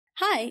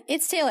Hi,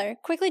 it's Taylor,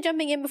 quickly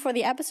jumping in before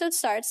the episode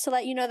starts to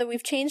let you know that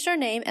we've changed our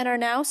name and are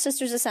now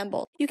Sisters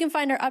Assembled. You can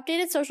find our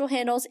updated social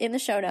handles in the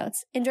show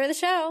notes. Enjoy the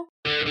show!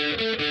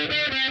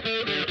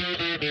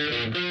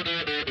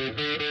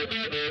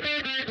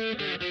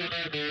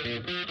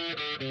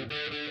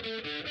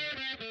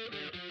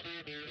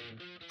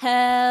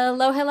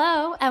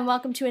 Hello, and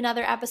welcome to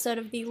another episode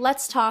of the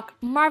Let's Talk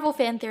Marvel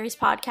Fan Theories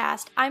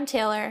podcast. I'm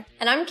Taylor.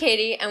 And I'm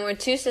Katie, and we're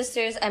two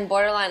sisters and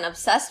borderline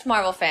obsessed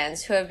Marvel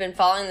fans who have been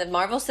following the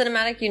Marvel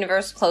Cinematic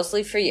Universe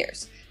closely for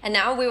years. And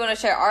now we want to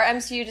share our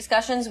MCU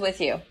discussions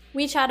with you.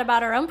 We chat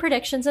about our own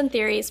predictions and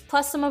theories,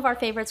 plus some of our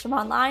favorites from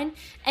online,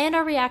 and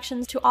our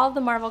reactions to all of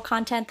the Marvel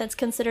content that's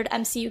considered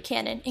MCU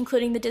canon,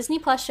 including the Disney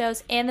Plus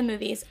shows and the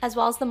movies, as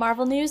well as the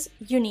Marvel news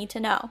you need to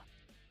know.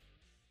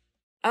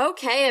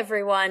 Okay,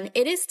 everyone,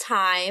 it is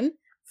time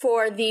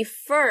for the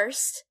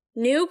first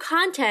new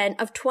content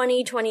of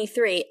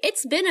 2023.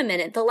 It's been a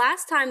minute. The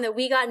last time that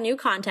we got new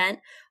content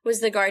was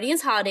the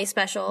Guardians Holiday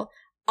Special,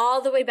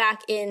 all the way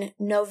back in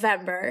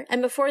November. And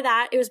before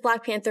that, it was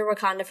Black Panther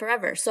Wakanda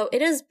Forever. So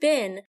it has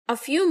been a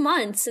few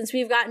months since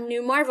we've gotten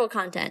new Marvel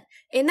content.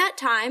 In that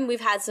time,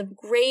 we've had some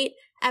great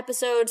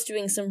episodes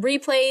doing some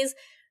replays.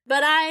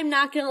 But I'm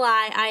not gonna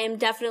lie, I am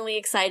definitely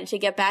excited to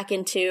get back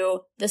into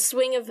the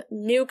swing of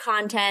new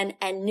content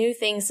and new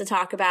things to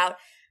talk about.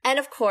 And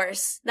of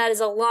course, that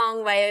is a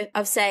long way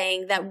of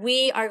saying that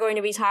we are going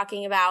to be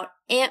talking about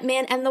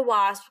Ant-Man and the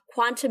Wasp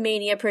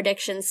Quantumania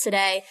predictions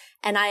today,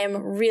 and I am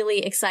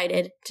really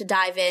excited to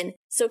dive in.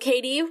 So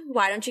Katie,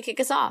 why don't you kick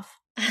us off?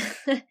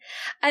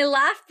 I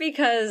laugh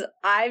because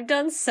I've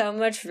done so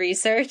much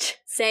research.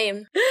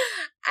 Same.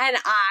 And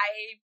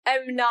I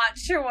am not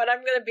sure what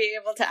I'm going to be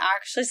able to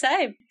actually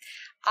say.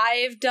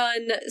 I've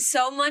done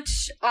so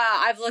much.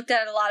 I've looked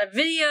at a lot of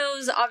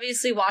videos,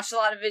 obviously watched a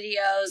lot of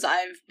videos.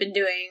 I've been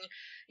doing,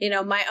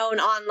 my own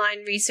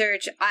online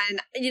research. And,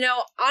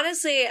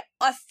 honestly,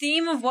 a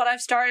theme of what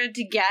I've started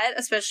to get,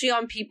 especially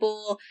on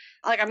people,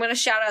 like I'm going to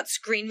shout out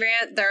Screen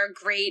Rant. They're a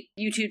great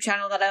YouTube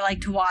channel that I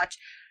like to watch.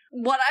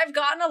 What I've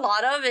gotten a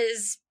lot of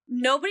is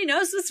nobody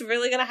knows what's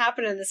really going to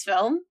happen in this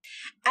film.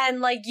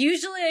 And,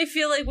 usually I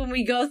feel like when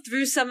we go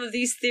through some of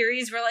these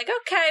theories, we're like,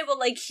 okay,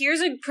 well,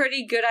 here's a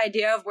pretty good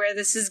idea of where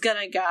this is going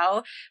to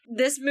go.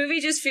 This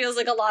movie just feels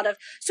like a lot of,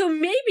 so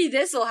maybe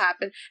this will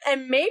happen.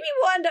 And maybe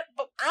we'll end up,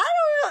 I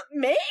don't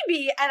know,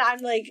 maybe. And I'm,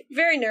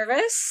 very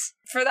nervous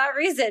for that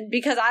reason,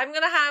 because I'm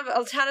going to have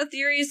a ton of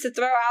theories to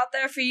throw out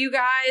there for you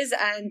guys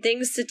and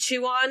things to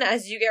chew on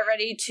as you get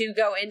ready to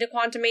go into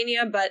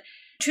Quantumania. But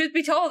truth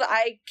be told,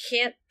 I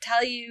can't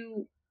tell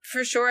you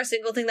for sure a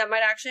single thing that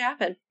might actually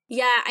happen.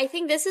 Yeah, I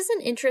think this is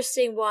an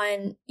interesting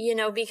one,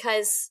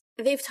 because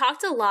they've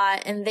talked a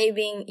lot, and they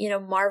being,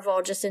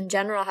 Marvel just in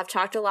general have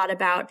talked a lot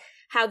about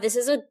how this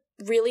is a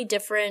really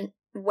different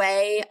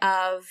way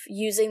of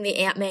using the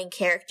Ant-Man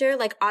character.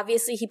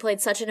 Obviously he played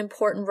such an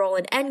important role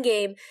in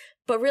Endgame,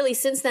 but really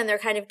since then they're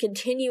kind of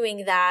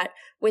continuing that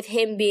with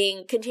him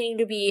continuing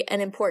to be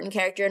an important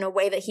character in a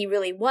way that he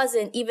really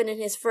wasn't, even in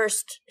his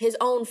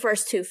own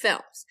first two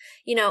films.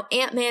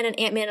 Ant-Man and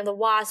Ant-Man and the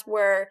Wasp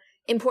were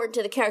important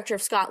to the character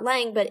of Scott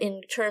Lang, but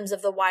in terms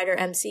of the wider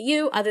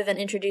MCU, other than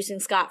introducing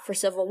Scott for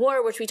Civil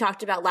War, which we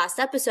talked about last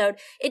episode,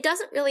 it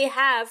doesn't really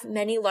have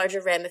many larger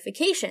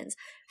ramifications.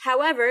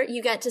 However,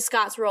 you get to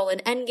Scott's role in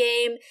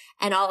Endgame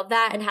and all of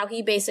that, and how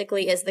he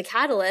basically is the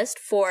catalyst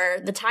for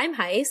the time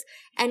heist,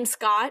 and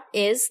Scott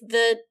is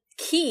the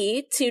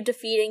key to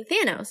defeating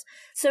Thanos.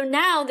 So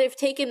now they've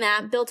taken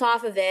that, built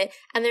off of it,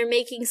 and they're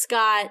making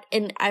Scott,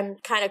 and I'm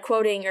kind of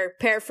quoting or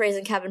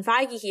paraphrasing Kevin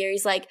Feige here,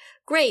 he's like,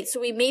 great, so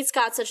we made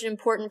Scott such an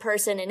important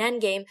person in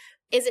Endgame.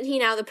 Isn't he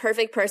now the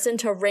perfect person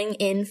to ring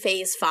in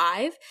Phase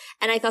 5?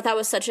 And I thought that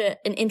was such an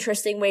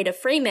interesting way to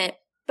frame it.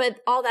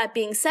 But all that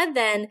being said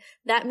then,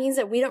 that means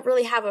that we don't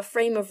really have a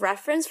frame of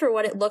reference for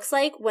what it looks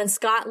like when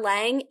Scott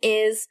Lang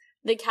is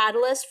the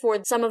catalyst for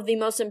some of the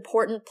most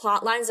important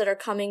plot lines that are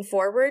coming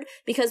forward,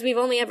 because we've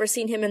only ever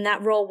seen him in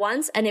that role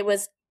once, and it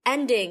was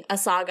ending a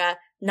saga,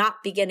 not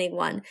beginning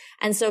one.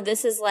 And so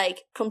this is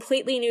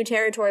completely new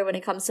territory when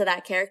it comes to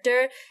that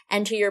character.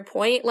 And to your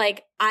point,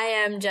 I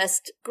am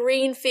just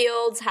green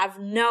fields, have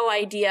no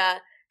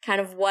idea kind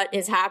of what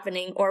is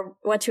happening or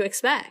what to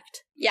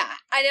expect. Yeah,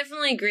 I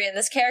definitely agree. And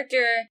this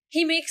character,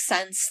 he makes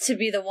sense to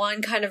be the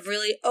one kind of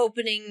really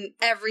opening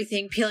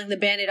everything, peeling the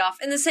Band-Aid off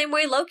in the same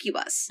way Loki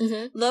was.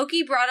 Mm-hmm.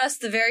 Loki brought us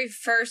the very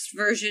first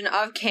version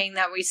of Kang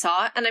that we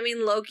saw. And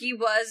Loki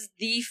was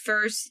the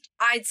first,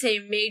 I'd say,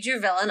 major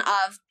villain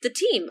of the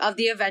team, of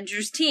the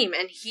Avengers team.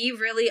 And he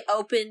really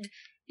opened,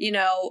 in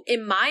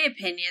my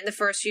opinion, the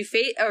first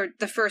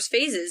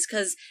phases,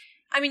 because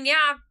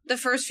the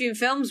first few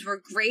films were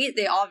great.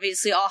 They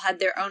obviously all had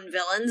their own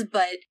villains,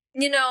 but,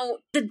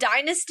 the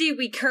dynasty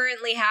we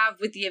currently have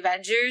with the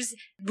Avengers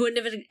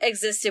wouldn't have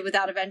existed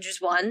without Avengers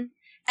 1,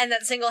 and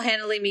that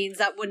single-handedly means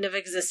that wouldn't have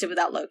existed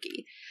without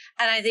Loki.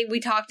 And I think we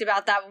talked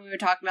about that when we were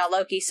talking about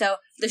Loki, so,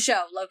 the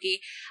show,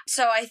 Loki.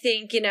 So I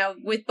think,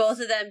 with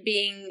both of them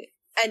being,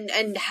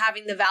 and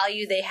having the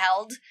value they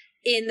held,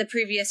 in the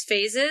previous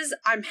phases.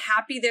 I'm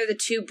happy they're the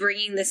two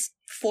bringing this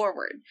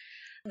forward.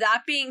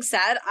 That being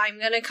said, I'm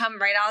going to come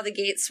right out of the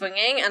gate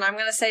swinging, and I'm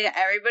going to say to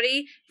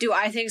everybody, do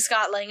I think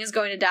Scott Lang is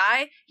going to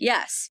die?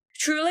 Yes.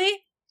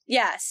 Truly?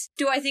 Yes.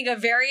 Do I think a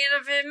variant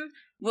of him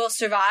will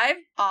survive?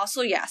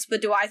 Also, yes.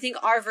 But do I think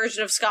our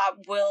version of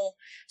Scott will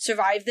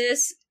survive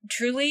this?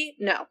 Truly?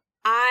 No.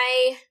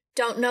 I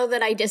don't know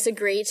that I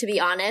disagree, to be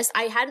honest.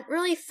 I hadn't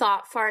really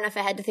thought far enough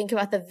ahead to think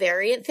about the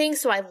variant thing,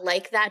 so I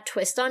like that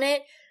twist on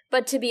it.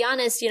 But to be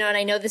honest, and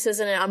I know this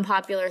isn't an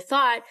unpopular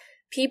thought,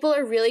 people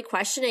are really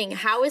questioning,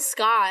 how is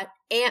Scott,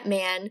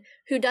 Ant-Man,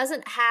 who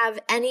doesn't have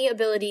any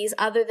abilities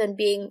other than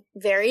being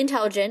very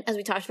intelligent, as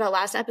we talked about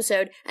last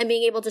episode, and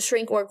being able to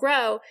shrink or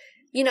grow,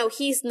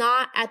 he's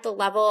not at the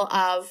level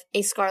of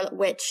a Scarlet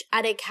Witch,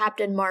 at a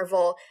Captain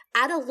Marvel,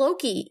 at a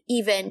Loki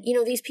even.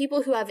 These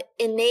people who have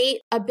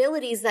innate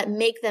abilities that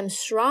make them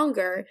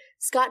stronger.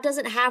 Scott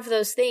doesn't have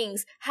those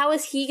things. How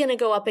is he going to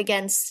go up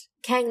against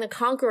Kang the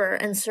Conqueror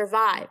and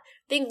survive?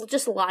 I think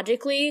just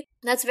logically,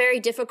 that's very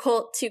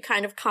difficult to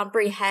kind of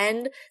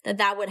comprehend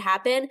that would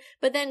happen.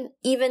 But then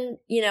even,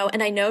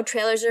 and I know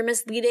trailers are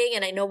misleading,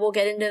 and I know we'll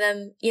get into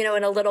them, in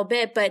a little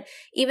bit, but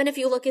even if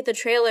you look at the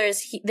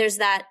trailers, there's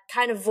that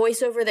kind of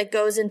voiceover that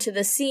goes into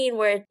the scene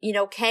where,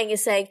 Kang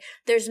is saying,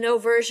 there's no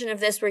version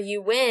of this where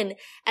you win.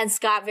 And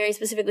Scott very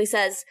specifically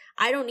says,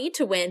 I don't need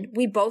to win.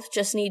 We both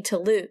just need to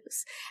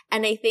lose.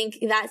 And I think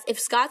that if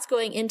Scott's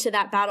going into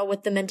that battle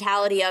with the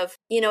mentality of,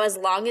 as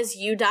long as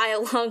you die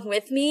along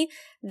with me,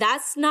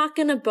 that's not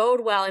going to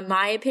bode well, in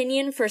my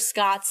opinion, for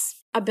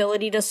Scott's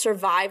ability to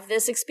survive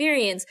this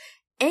experience.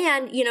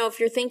 And, if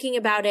you're thinking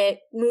about it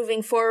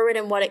moving forward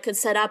and what it could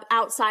set up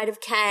outside of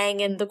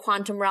Kang and the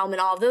quantum realm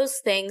and all those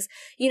things,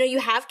 you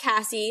have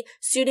Cassie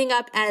suiting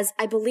up as,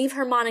 I believe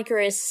her moniker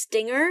is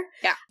Stinger.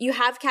 Yeah. You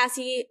have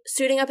Cassie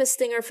suiting up as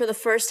Stinger for the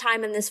first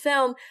time in this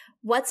film.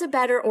 What's a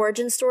better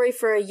origin story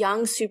for a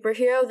young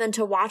superhero than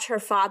to watch her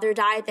father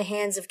die at the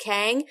hands of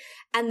Kang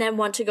and then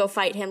want to go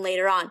fight him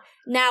later on?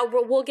 Now,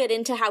 we'll get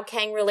into how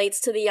Kang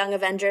relates to the Young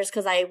Avengers,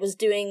 because I was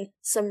doing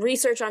some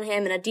research on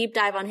him and a deep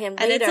dive on him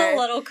later. And it's a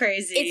little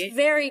crazy. It's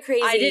very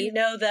crazy. I didn't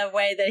know the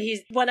way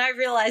that when I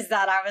realized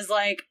that, I was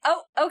like,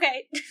 oh,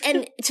 okay.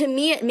 And to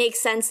me, it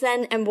makes sense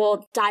then, and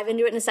we'll dive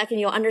into it in a second.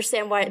 You'll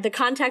understand why, the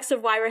context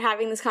of why we're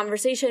having this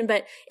conversation,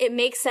 but it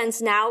makes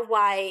sense now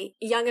why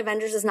Young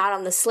Avengers is not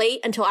on the slate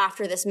until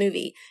after this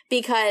movie.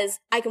 Because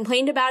I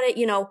complained about it,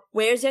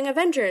 where's Young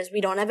Avengers? We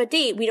don't have a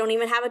date. We don't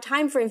even have a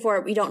time frame for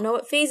it. We don't know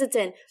what phase it's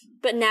in.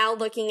 But now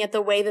looking at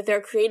the way that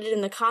they're created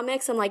in the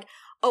comics, I'm like,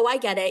 oh, I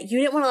get it. You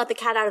didn't want to let the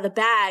cat out of the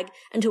bag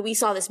until we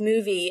saw this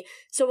movie.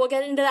 So we'll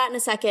get into that in a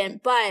second.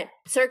 But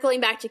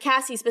circling back to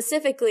Cassie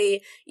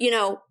specifically,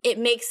 it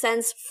makes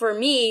sense for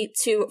me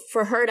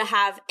for her to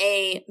have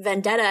a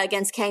vendetta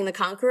against Kang the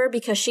Conqueror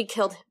because he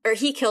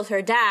killed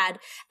her dad,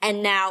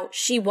 and now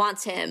she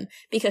wants him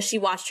because she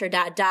watched her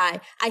dad die.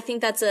 I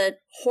think that's a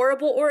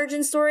horrible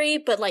origin story,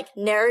 but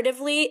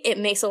narratively, it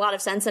makes a lot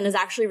of sense and is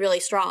actually really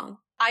strong.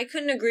 I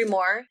couldn't agree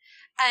more.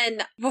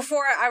 And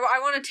before, I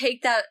want to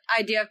take that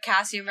idea of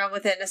Cassie and run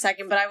with it in a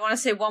second, but I want to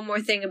say one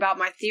more thing about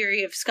my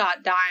theory of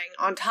Scott dying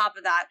on top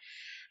of that.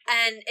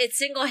 And it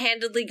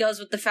single-handedly goes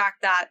with the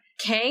fact that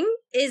Kang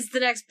is the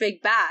next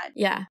big bad.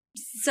 Yeah.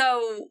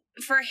 So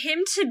for him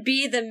to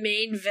be the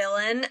main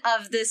villain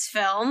of this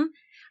film,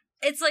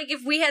 it's like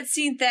if we had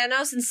seen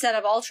Thanos instead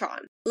of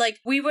Ultron.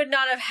 We would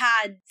not have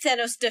had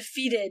Thanos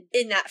defeated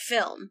in that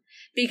film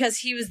because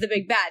he was the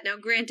big bad. Now,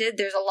 granted,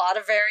 there's a lot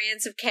of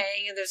variants of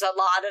Kang and there's a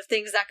lot of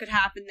things that could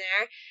happen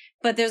there.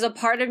 But there's a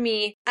part of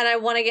me, and I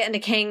want to get into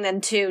Kang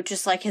then too,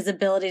 just his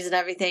abilities and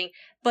everything.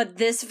 But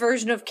this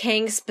version of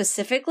Kang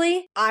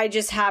specifically, I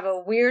just have a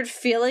weird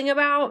feeling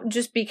about,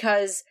 just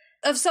because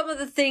of some of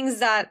the things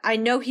that I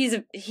know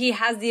he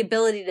has the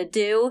ability to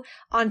do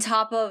on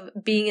top of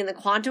being in the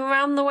quantum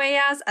realm the way he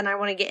has, and I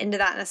want to get into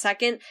that in a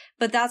second.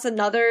 But that's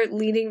another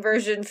leading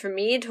version for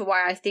me to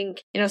why I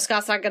think,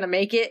 Scott's not going to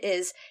make it,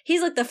 is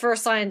he's the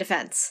first line of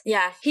defense.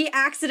 Yeah. He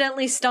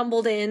accidentally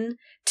stumbled in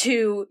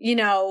to,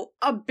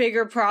 a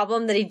bigger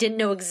problem that he didn't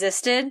know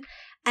existed.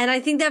 And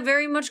I think that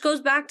very much goes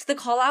back to the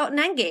call out in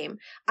Endgame.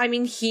 I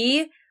mean,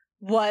 he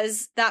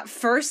was that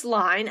first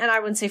line, and I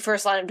wouldn't say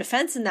first line of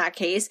defense in that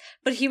case,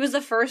 but he was the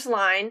first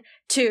line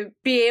to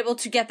be able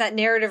to get that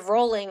narrative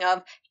rolling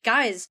of,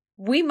 guys,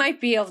 we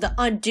might be able to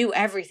undo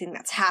everything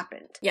that's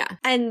happened. Yeah.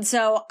 And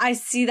so I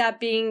see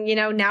that being,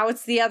 now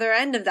it's the other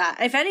end of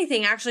that. If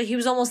anything, actually, he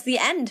was almost the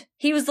end.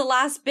 He was the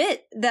last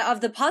bit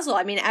of the puzzle.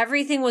 I mean,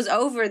 everything was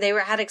over. They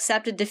had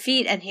accepted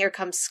defeat, and here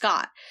comes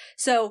Scott.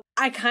 So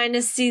I kind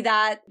of see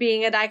that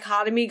being a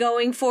dichotomy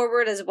going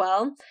forward as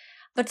well.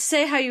 But to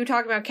say how you were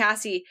talking about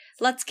Cassie,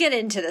 let's get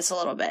into this a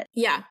little bit.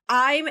 Yeah.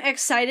 I'm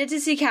excited to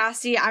see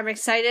Cassie. I'm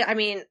excited. I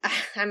mean,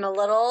 I'm a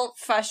little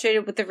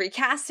frustrated with the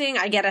recasting.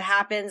 I get it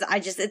happens.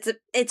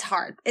 It's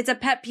hard. It's a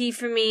pet peeve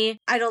for me.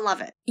 I don't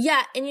love it.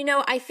 Yeah. And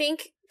I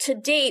think to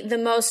date, the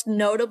most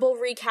notable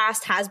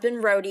recast has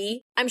been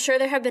Rhodey. I'm sure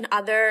there have been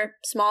other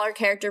smaller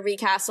character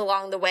recasts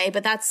along the way,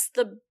 but that's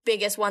the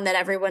biggest one that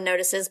everyone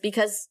notices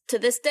because to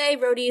this day,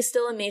 Rhodey is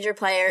still a major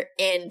player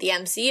in the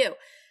MCU.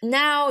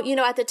 Now,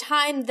 at the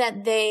time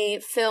that they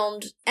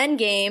filmed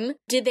Endgame,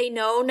 did they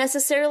know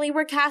necessarily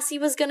where Cassie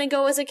was going to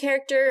go as a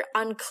character?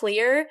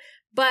 Unclear.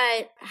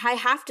 But I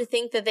have to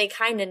think that they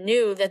kind of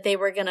knew that they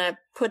were going to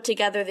put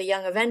together the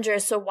Young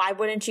Avengers, so why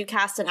wouldn't you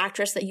cast an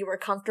actress that you were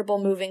comfortable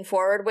moving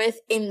forward with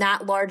in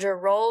that larger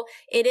role?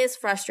 It is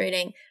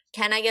frustrating.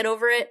 Can I get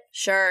over it?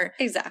 Sure.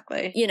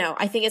 Exactly.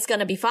 I think it's going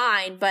to be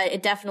fine, but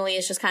it definitely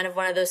is just kind of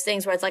one of those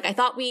things where it's like, I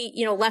thought we,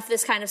 left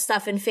this kind of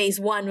stuff in phase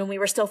 1 when we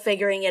were still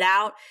figuring it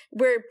out.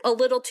 We're a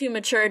little too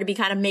mature to be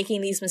kind of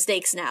making these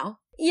mistakes now.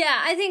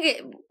 Yeah, I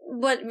think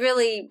what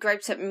really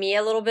gripes at me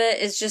a little bit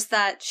is just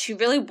that she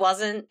really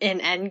wasn't in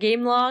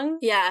Endgame long.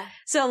 Yeah.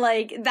 So,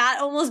 that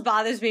almost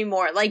bothers me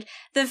more.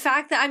 The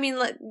fact that, I'm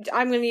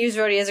going to use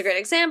Rhodey as a great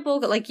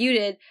example, like you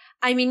did.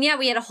 Yeah,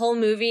 we had a whole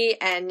movie,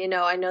 and,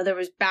 I know there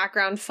was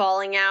background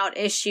falling out,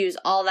 issues,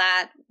 all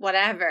that,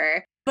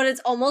 whatever. But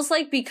it's almost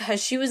like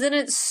because she was in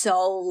it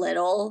so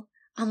little,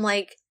 I'm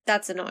like,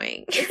 that's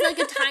annoying. It's like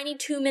a tiny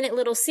 2-minute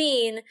little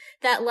scene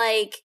that,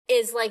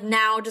 is,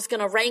 now just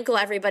gonna rankle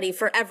everybody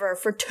forever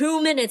for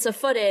 2 minutes of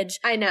footage.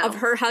 I know. Of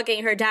her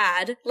hugging her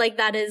dad.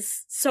 That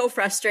is so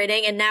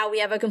frustrating. And now we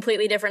have a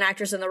completely different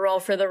actress in the role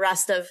for the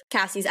rest of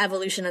Cassie's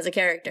evolution as a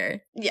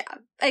character. Yeah,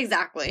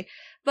 exactly.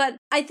 But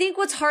I think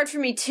what's hard for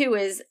me, too,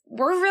 is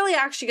we're really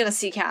actually going to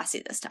see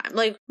Cassie this time.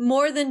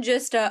 More than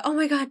just a, oh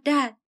my god,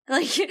 dad.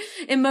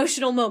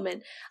 Emotional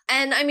moment.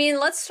 And,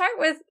 let's start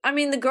with,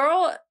 the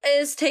girl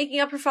is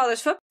taking up her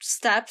father's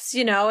footsteps,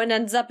 and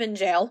ends up in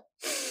jail.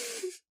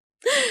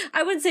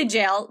 I wouldn't say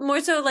jail,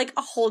 more so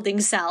a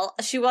holding cell.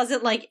 She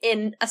wasn't,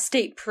 in a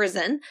state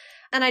prison.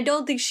 And I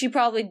don't think she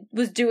probably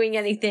was doing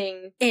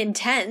anything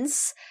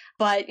intense.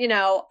 But,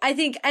 I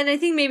think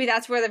maybe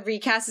that's where the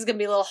recast is going to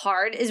be a little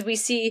hard, is we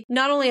see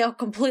not only a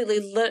completely,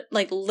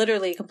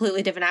 literally a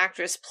completely different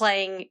actress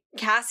playing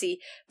Cassie,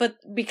 but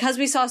because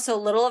we saw so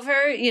little of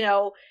her,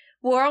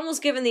 we're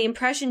almost given the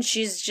impression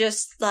she's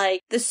just, the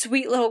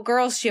sweet little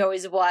girl she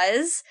always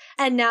was.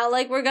 And now,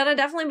 we're gonna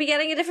definitely be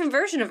getting a different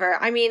version of her.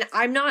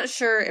 I'm not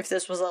sure if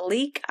this was a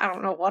leak. I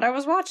don't know what I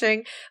was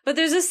watching. But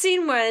there's a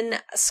scene when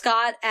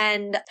Scott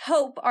and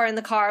Hope are in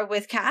the car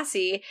with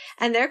Cassie,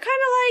 and they're kind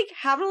of,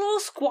 having a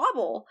little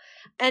squabble.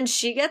 And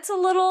she gets a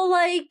little,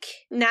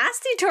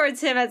 nasty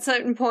towards him at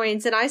certain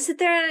points. And I sit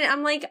there and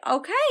I'm like,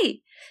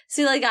 okay.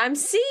 See, I'm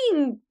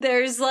seeing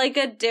there's,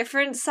 a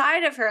different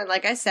side of her. And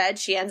like I said,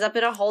 she ends up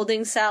in a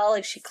holding cell.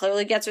 She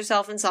clearly gets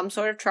herself in some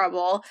sort of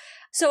trouble.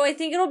 So I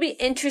think it'll be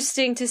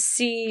interesting to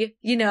see,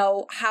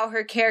 how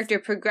her character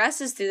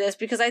progresses through this,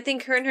 because I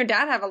think her and her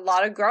dad have a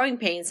lot of growing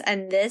pains.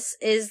 And this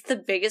is the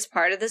biggest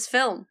part of this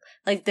film.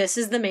 This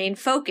is the main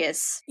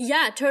focus.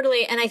 Yeah,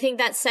 totally. And I think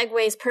that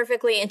segues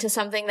perfectly into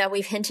something that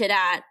we've hinted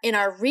at in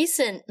our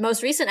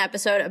most recent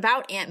episode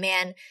about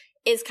Ant-Man,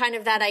 is kind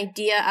of that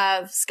idea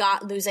of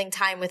Scott losing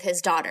time with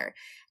his daughter.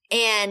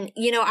 And,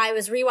 I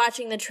was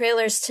rewatching the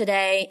trailers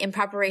today in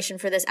preparation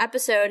for this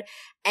episode,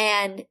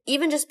 and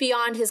even just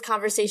beyond his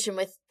conversation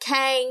with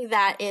Kang,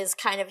 that is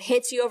kind of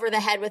hits you over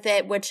the head with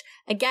it, which,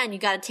 again, you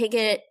got to take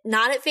it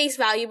not at face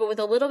value, but with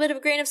a little bit of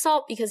a grain of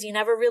salt, because you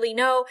never really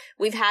know.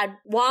 We've had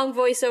Wong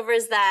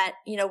voiceovers that,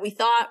 we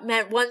thought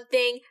meant one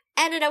thing,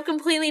 ended up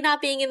completely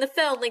not being in the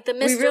film, the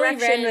misdirection. We really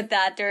ran with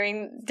that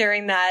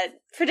during that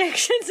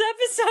predictions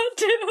episode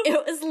too.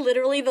 It was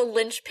literally the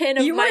linchpin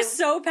of You were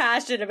so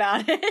passionate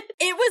about it.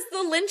 It was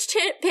the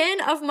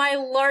linchpin of my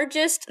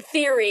largest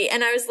theory,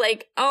 and I was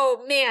like,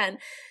 oh man.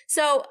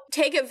 So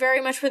take it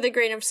very much with a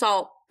grain of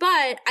salt.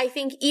 But I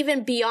think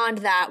even beyond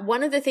that,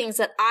 one of the things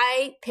that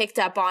I picked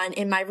up on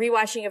in my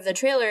rewatching of the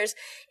trailers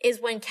is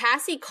when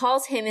Cassie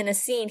calls him in a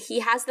scene,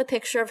 he has the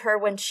picture of her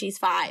when she's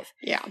 5.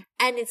 Yeah.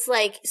 And it's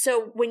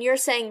so when you're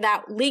saying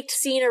that leaked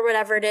scene or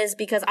whatever it is,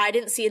 because I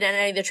didn't see it in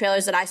any of the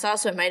trailers that I saw,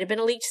 so it might have been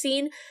a leaked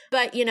scene.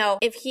 But,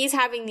 if he's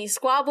having these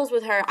squabbles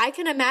with her, I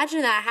can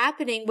imagine that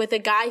happening with a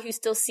guy who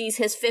still sees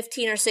his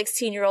 15 or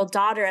 16-year-old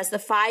daughter as the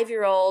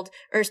 5-year-old,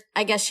 or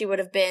I guess she would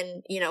have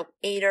been,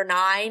 8 or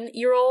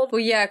 9-year-old. Well,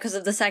 yeah, because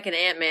of the second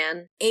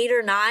Ant-Man. 8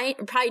 or 9,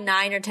 probably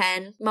 9 or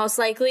 10, most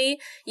likely,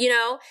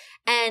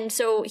 And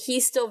so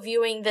he's still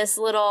viewing this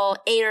little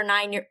 8 or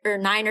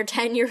 9 or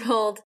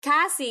 10-year-old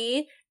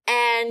Cassie,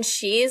 and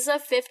she's a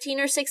 15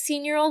 or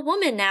 16-year-old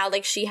woman now.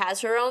 She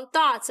has her own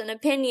thoughts and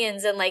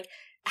opinions, and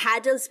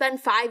had to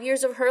spend 5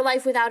 years of her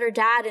life without her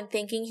dad and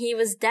thinking he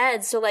was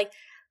dead. So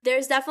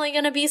there's definitely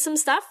going to be some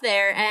stuff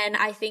there. And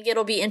I think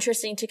it'll be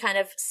interesting to kind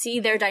of see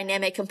their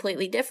dynamic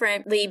completely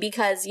differently,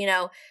 because,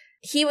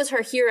 he was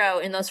her hero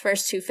in those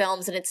first 2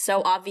 films, and it's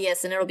so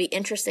obvious, and it'll be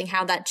interesting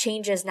how that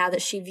changes now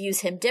that she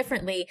views him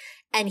differently,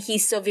 and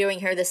he's still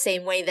viewing her the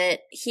same way that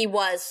he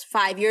was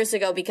 5 years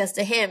ago, because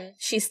to him,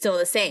 she's still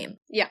the same.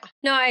 Yeah.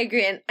 No, I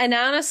agree. And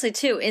honestly,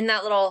 too, in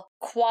that little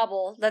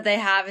quabble that they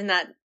have in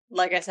that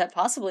like I said,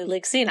 possibly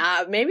leak scene.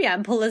 Maybe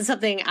I'm pulling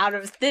something out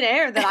of thin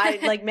air that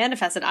I like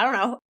manifested. I don't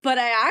know. But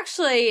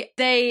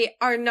they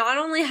are not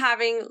only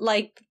having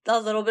like a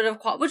little bit of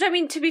which I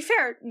mean, to be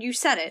fair, you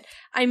said it.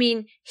 I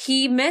mean,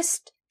 he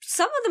missed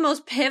some of the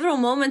most pivotal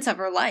moments of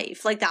her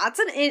life. Like that's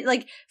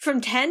like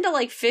from 10 to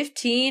like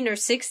 15 or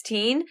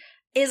 16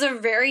 is a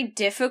very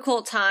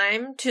difficult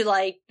time to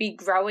like be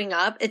growing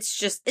up.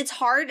 It's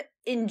hard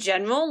in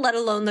general, let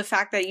alone the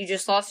fact that you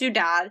just lost your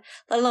dad,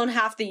 let alone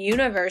half the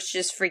universe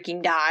just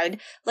freaking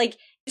died. Like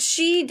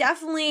she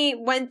definitely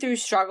went through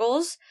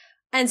struggles.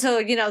 And so,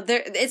 you know,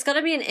 it's going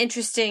to be an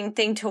interesting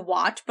thing to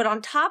watch. But on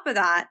top of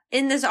that,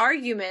 in this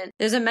argument,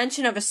 there's a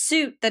mention of a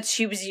suit that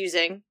she was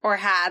using or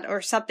had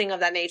or something of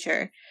that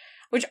nature,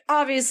 which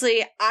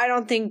obviously I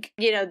don't think,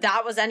 you know,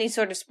 that was any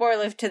sort of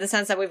spoiler to the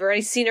sense that we've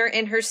already seen her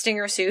in her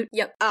Stinger suit.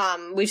 Yep.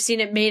 We've seen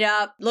it made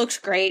up. Looks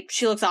great.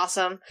 She looks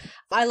awesome.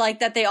 I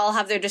like that they all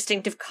have their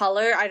distinctive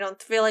color. I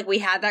don't feel like we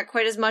had that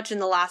quite as much in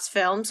the last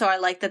film. So I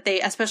like that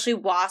especially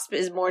Wasp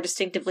is more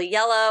distinctively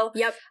yellow.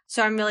 Yep.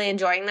 So I'm really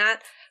enjoying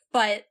that.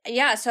 But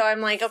yeah, so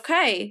I'm like,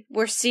 okay,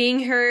 we're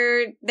seeing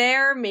her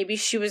there. Maybe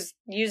she was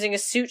using a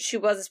suit she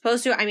wasn't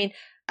supposed to. I mean,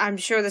 I'm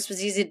sure this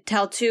was easy to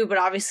tell too, but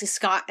obviously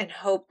Scott and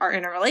Hope are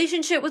in a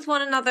relationship with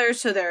one another.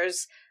 So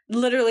there's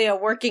literally a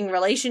working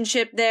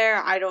relationship there.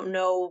 I don't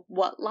know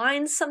what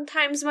lines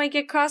sometimes might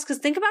get crossed because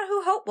think about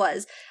who Hope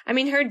was. I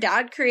mean, her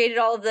dad created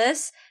all of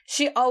this.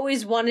 She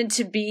always wanted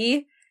to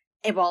be,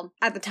 well,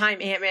 at the time,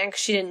 Ant-Man,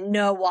 because she didn't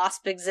know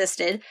Wasp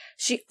existed.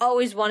 She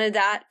always wanted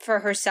that for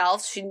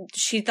herself.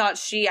 She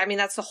thought I mean,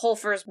 that's the whole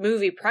first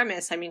movie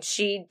premise. I mean,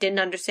 she didn't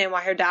understand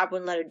why her dad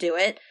wouldn't let her do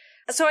it.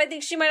 So I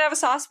think she might have a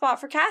soft spot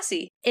for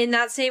Cassie in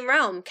that same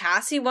realm.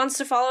 Cassie wants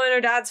to follow in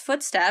her dad's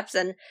footsteps,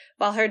 and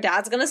while her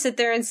dad's going to sit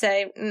there and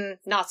say,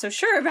 not so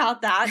sure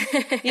about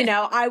that, you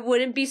know, I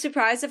wouldn't be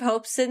surprised if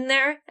Hope's sitting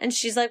there and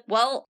she's like,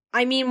 well,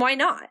 I mean, why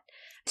not?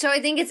 So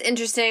I think it's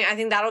interesting. I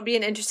think that'll be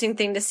an interesting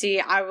thing to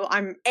see.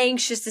 I'm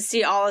anxious to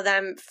see all of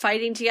them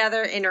fighting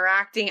together,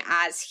 interacting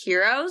as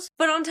heroes.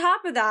 But on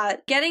top of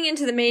that, getting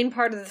into the main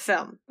part of the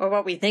film, or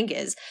what we think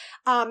is,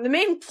 the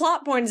main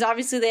plot point is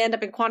obviously they end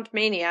up in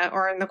Quantumania,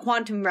 or in the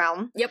quantum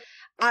realm. Yep.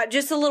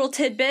 Just a little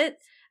tidbit.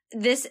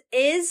 This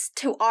is,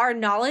 to our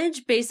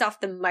knowledge, based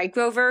off the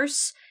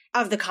microverse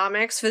of the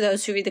comics, for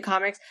those who read the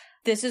comics.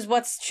 This is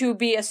what's to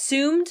be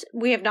assumed.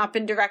 We have not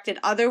been directed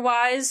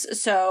otherwise.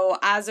 So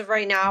as of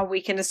right now,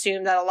 we can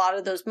assume that a lot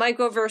of those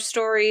microverse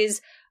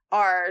stories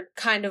are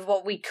kind of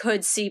what we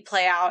could see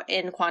play out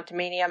in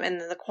Quantumania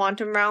and the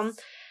quantum realm.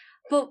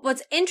 But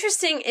what's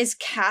interesting is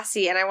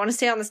Cassie, and I want to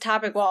stay on this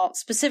topic while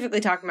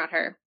specifically talking about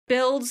her,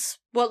 builds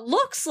what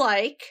looks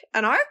like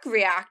an arc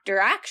reactor,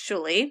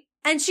 actually.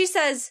 And she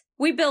says,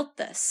 we built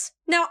this.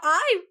 Now,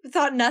 I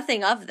thought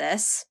nothing of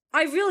this.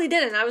 I really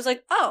didn't. I was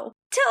like, oh,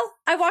 till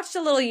I watched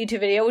a little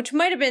YouTube video, which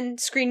might have been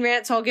Screen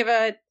Rant, so I'll give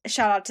a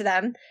shout out to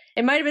them.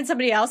 It might have been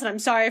somebody else, and I'm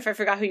sorry if I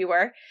forgot who you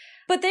were.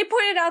 But they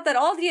pointed out that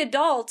all the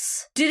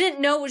adults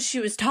didn't know what she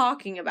was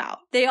talking about.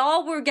 They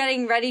all were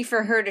getting ready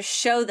for her to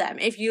show them.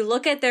 If you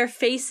look at their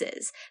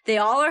faces, they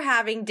all are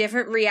having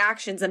different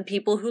reactions than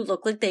people who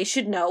look like they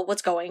should know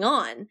what's going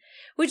on.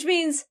 Which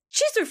means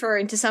she's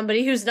referring to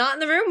somebody who's not in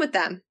the room with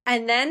them.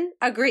 And then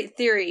a great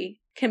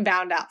theory can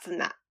bound out from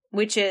that,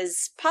 which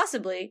is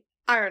possibly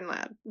Iron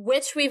Lad.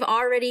 Which we've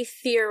already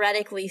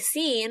theoretically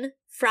seen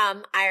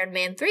from Iron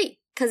Man 3.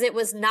 Because it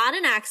was not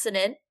an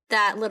accident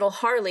that little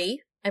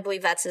Harley, I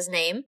believe that's his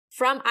name,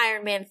 from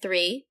Iron Man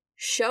 3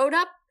 showed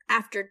up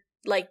after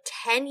like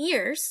 10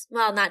 years.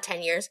 Well, not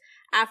 10 years.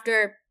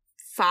 After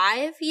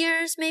 5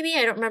 years, maybe?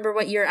 I don't remember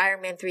what year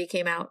Iron Man 3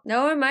 came out.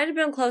 No, it might have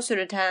been closer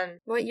to 10.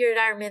 What year did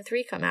Iron Man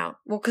 3 come out?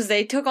 Well, because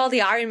they took all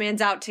the Iron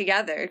Mans out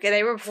together.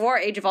 They were before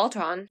Age of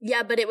Ultron.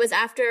 Yeah, but it was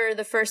after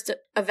the first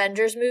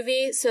Avengers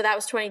movie, so that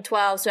was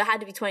 2012, so it had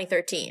to be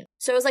 2013.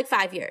 So it was like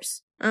 5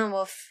 years. Oh,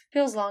 well,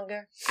 feels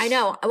longer. I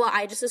know. Well,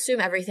 I just assume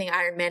everything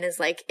Iron Man is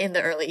like in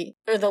the early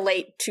or the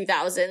late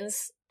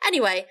 2000s.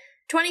 Anyway,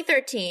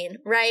 2013,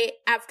 right?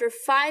 After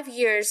 5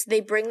 years,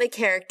 they bring the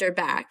character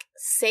back.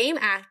 Same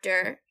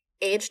actor,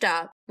 aged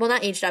up. Well,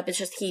 not aged up, it's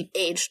just he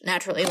aged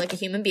naturally like a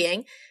human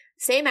being.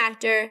 Same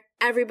actor.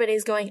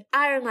 Everybody's going,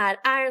 Iron Lad,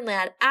 Iron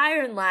Lad,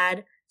 Iron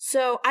Lad.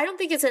 So I don't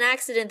think it's an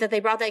accident that they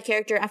brought that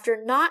character after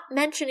not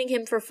mentioning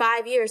him for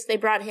 5 years. They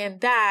brought him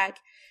back.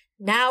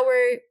 Now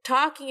we're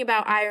talking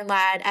about Iron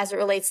Lad as it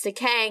relates to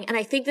Kang, and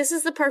I think this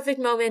is the perfect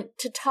moment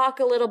to talk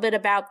a little bit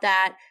about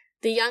that,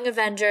 the Young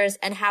Avengers,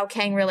 and how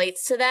Kang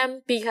relates to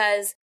them,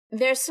 because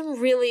there's some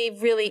really,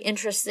 really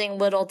interesting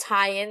little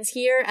tie-ins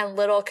here and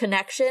little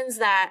connections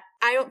that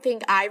I don't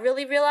think I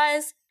really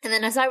realized. And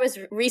then as I was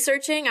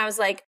researching, I was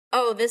like,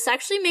 oh, this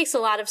actually makes a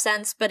lot of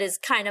sense, but is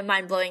kind of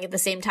mind-blowing at the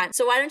same time.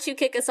 So why don't you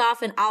kick us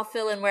off and I'll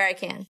fill in where I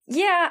can.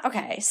 Yeah,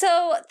 okay.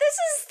 So this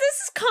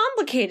is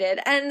complicated.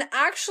 And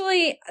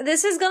actually,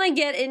 this is going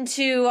to get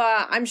into,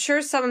 I'm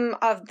sure, some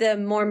of the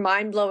more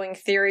mind-blowing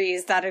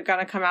theories that are going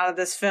to come out of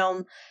this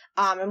film,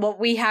 and what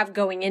we have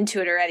going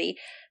into it already.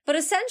 But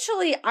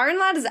essentially, Iron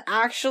Lad is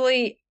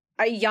actually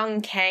a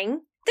young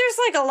Kang. There's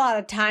like a lot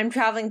of time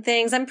traveling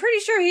things. I'm pretty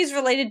sure he's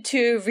related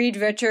to Reed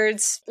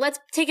Richards. Let's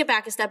take it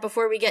back a step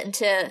before we get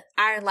into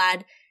Iron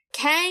Lad.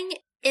 Kang,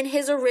 in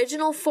his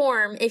original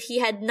form, if he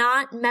had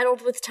not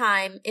meddled with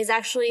time, is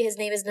actually, his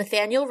name is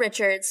Nathaniel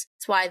Richards.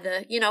 That's why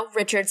the,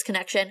 Richards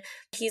connection.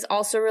 He's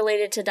also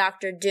related to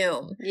Dr.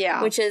 Doom.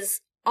 Yeah. Which is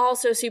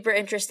also super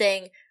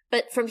interesting.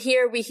 But from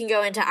here, we can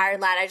go into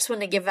Iron Lad. I just want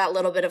to give that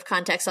little bit of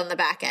context on the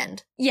back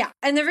end. Yeah.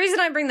 And the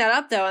reason I bring that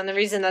up, though, and the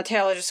reason that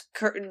Taylor just,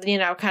 kind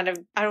of,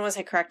 I don't want to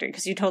say corrected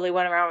because you totally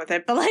went around with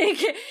it, but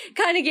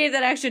kind of gave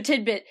that extra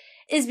tidbit,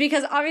 is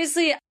because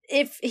obviously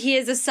if he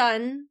is a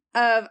son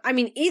of,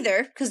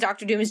 either, because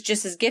Dr. Doom is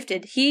just as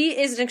gifted, he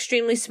is an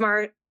extremely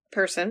smart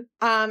person,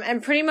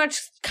 and pretty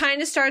much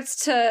kind of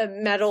starts to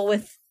meddle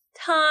with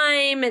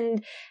time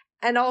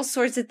and all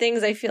sorts of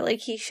things I feel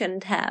like he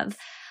shouldn't have.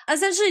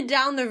 Essentially,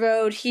 down the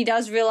road, he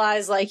does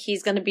realize,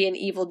 he's gonna be an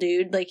evil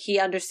dude. He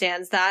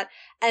understands that.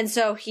 And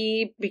so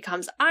he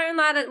becomes Iron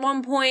Lad at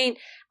one point,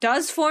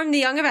 does form the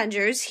Young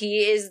Avengers.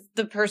 He is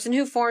the person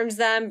who forms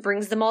them,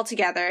 brings them all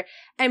together.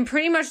 And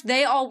pretty much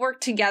they all work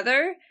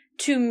together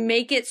to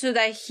make it so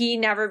that he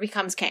never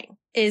becomes Kang,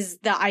 is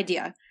the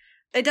idea.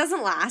 It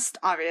doesn't last,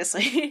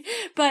 obviously,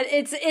 but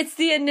it's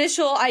the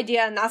initial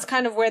idea, and that's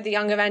kind of where the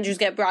Young Avengers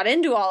get brought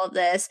into all of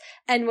this,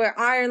 and where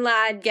Iron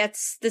Lad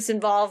gets this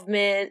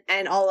involvement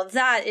and all of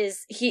that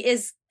is, he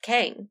is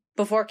Kang,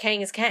 before Kang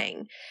is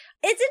Kang.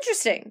 It's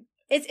interesting.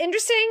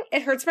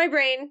 It hurts my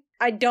brain.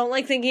 I don't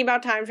like thinking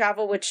about time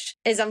travel, which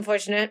is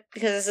unfortunate,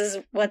 because this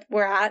is what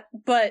we're at,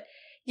 but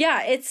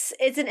yeah, it's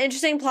an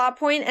interesting plot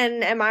point,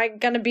 and am I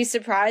gonna be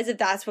surprised if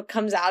that's what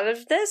comes out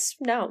of this?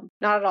 No,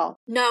 not at all.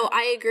 No,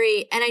 I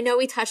agree. And I know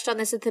we touched on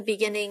this at the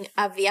beginning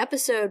of the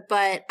episode,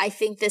 but I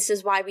think this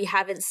is why we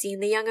haven't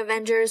seen the Young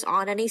Avengers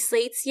on any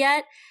slates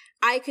yet.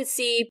 I could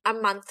see a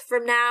month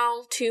from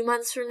now, 2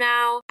 months from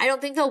now. I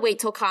don't think they'll wait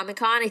till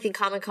Comic-Con. I think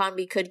Comic-Con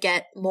we could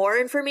get more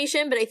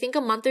information, but I think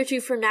a month or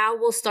two from now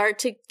we'll start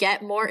to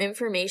get more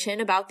information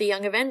about the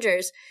Young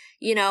Avengers.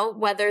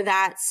 Whether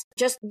that's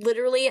just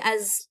literally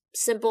as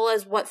simple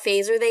as what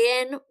phase are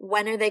they in,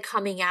 when are they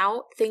coming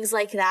out, things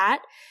like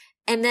that.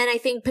 And then I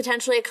think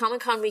potentially at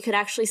Comic-Con we could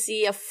actually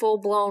see a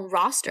full-blown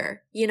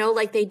roster,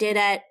 like they did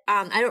at,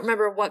 I don't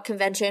remember what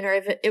convention, or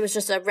if it was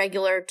just a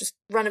regular, just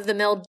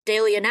run-of-the-mill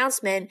daily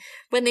announcement,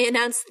 when they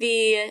announced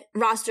the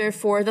roster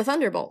for the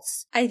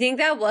Thunderbolts. I think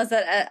that was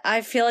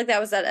I feel like that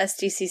was at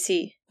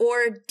SDCC.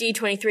 Or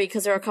D23,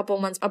 because they're a couple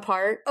months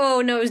apart.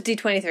 Oh, no, it was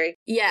D23.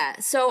 Yeah,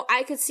 so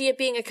I could see it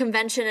being a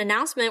convention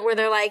announcement where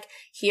they're like,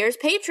 here's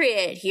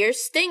Patriot,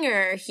 here's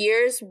Stinger,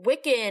 here's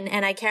Wiccan,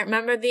 and I can't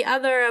remember the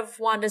other of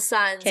Wanda's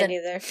sons. Can't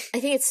either. I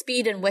think it's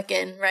Speed and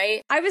Wiccan,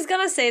 right? I was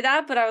gonna say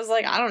that, but I was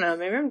like, I don't know,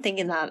 maybe I'm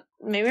thinking that.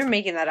 Maybe I'm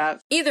making that up.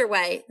 Either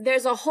way,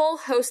 there's a whole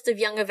host of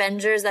Young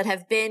Avengers that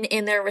have been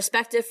in their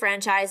respective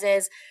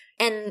franchises,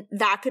 and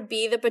that could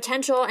be the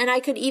potential, and I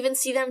could even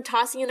see them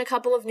tossing in a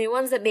couple of new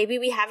ones that maybe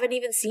we haven't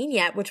even seen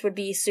yet, which would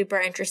be super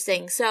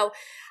interesting. So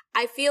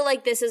I feel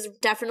like this is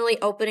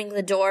definitely opening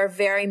the door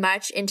very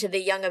much into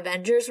the Young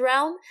Avengers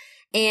realm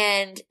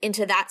and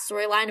into that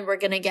storyline, and we're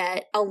going to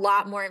get a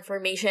lot more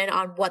information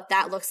on what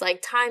that looks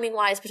like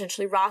timing-wise,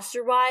 potentially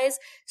roster-wise,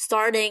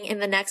 starting in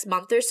the next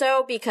month or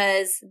so,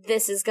 because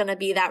this is going to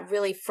be that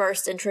really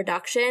first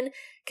introduction,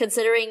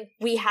 considering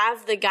we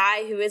have the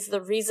guy who is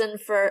the reason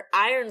for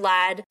Iron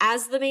Lad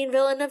as the main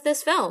villain of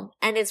this film.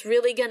 And it's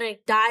really going to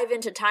dive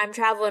into time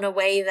travel in a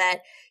way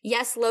that,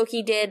 yes,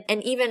 Loki did,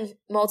 and even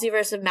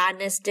Multiverse of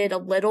Madness did a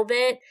little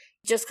bit,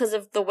 just because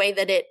of the way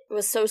that it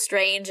was so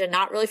strange and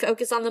not really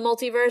focused on the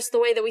multiverse the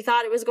way that we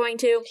thought it was going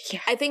to.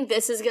 Yeah. I think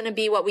this is going to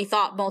be what we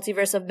thought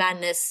Multiverse of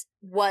Madness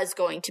was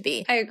going to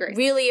be. I agree.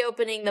 Really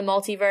opening the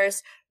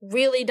multiverse,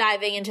 really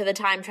diving into the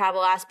time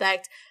travel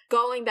aspect,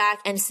 going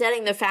back and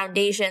setting the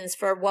foundations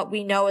for what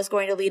we know is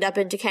going to lead up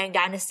into Kang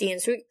Dynasty and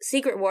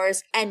Secret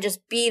Wars, and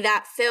just be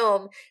that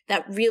film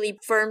that really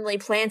firmly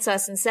plants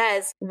us and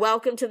says,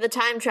 welcome to the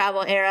time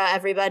travel era,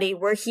 everybody.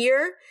 We're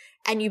here.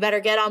 And you better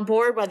get on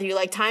board whether you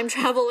like time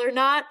travel or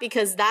not,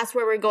 because that's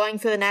where we're going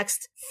for the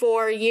next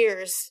 4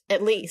 years,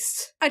 at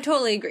least. I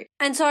totally agree.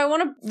 And so I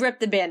want to rip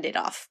the Band-Aid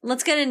off.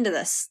 Let's get into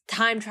this.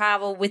 Time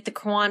travel with the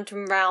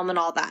quantum realm and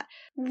all that.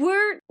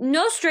 We're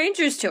no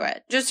strangers to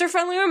it. Just a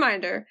friendly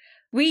reminder.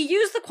 We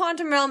use the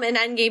quantum realm in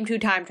Endgame to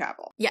time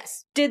travel.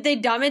 Yes. Did they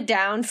dumb it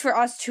down for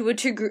us to a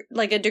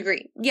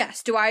degree?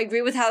 Yes. Do I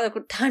agree with how the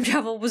time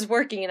travel was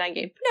working in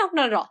Endgame? No,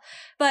 not at all.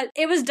 But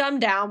it was dumbed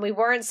down. We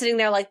weren't sitting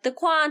there like, the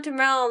quantum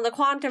realm.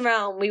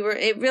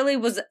 It really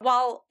was,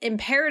 while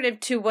imperative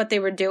to what they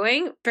were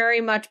doing,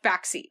 very much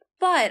backseat.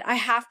 But I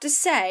have to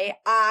say,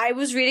 I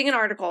was reading an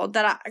article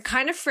that I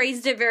kind of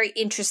phrased it very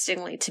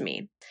interestingly to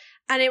me.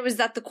 And it was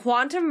that the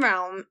quantum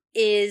realm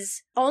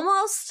is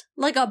almost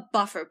like a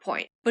buffer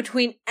point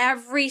between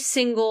every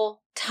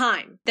single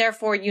time,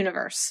 therefore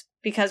universe.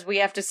 Because we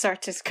have to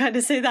start to kind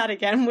of say that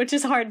again, which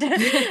is hard to...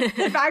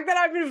 The fact that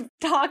I've been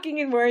talking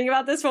and worrying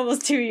about this for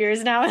almost 2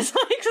 years now is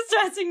like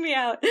stressing me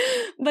out.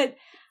 But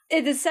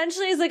it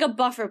essentially is like a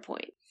buffer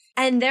point.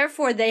 And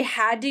therefore, they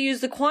had to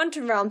use the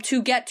quantum realm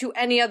to get to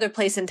any other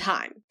place in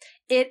time.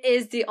 It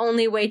is the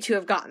only way to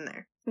have gotten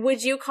there.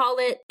 Would you call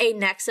it a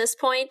nexus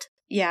point?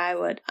 Yeah, I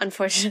would,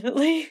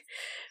 unfortunately.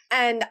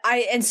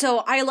 And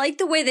so I like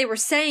the way they were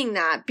saying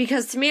that,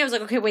 because to me, I was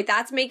like, okay, wait,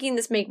 that's making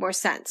this make more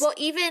sense. Well,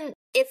 even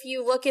if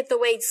you look at the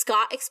way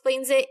Scott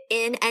explains it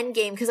in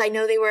Endgame, because I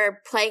know they were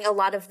playing a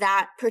lot of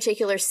that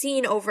particular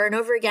scene over and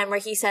over again, where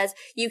he says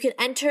you can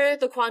enter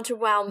the quantum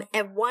realm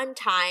at one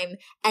time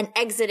and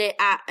exit it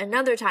at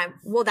another time.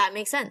 Well, that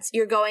makes sense.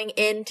 You're going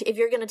into, if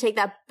you're going to take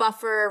that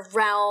buffer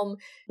realm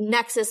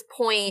nexus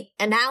point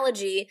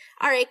analogy,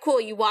 all right,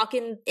 cool. You walk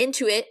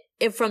into it.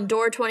 If from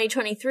door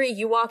 2023,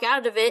 you walk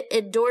out of it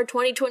at door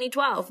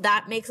 2012.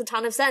 That makes a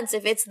ton of sense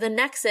if it's the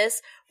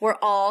nexus where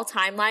all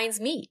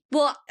timelines meet.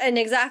 Well, and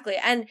exactly.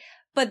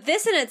 But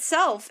this in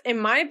itself, in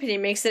my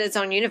opinion, makes it its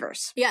own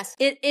universe. Yes.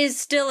 It is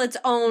still its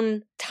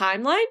own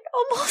timeline,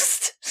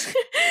 almost.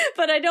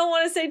 But I don't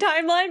want to say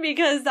timeline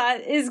because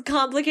that is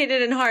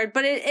complicated and hard.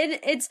 But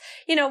it's,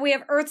 we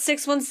have Earth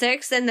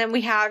 616, and then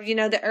we have,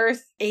 the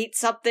Earth 8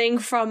 something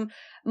from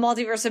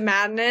Multiverse of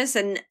Madness,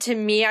 and to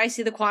me, I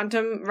see the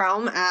quantum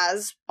realm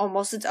as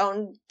almost its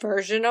own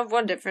version of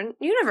one different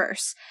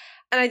universe.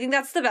 And I think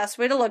that's the best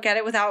way to look at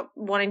it without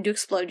wanting to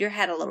explode your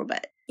head a little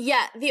bit.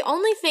 Yeah, the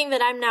only thing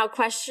that I'm now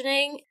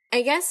questioning,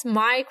 I guess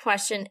my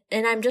question,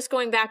 and I'm just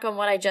going back on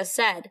what I just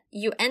said,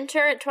 you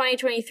enter at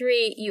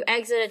 2023, you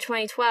exit at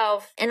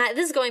 2012, and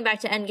this is going back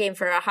to Endgame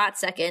for a hot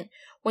second.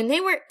 When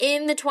they were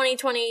in the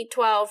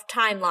 2012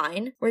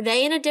 timeline, were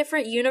they in a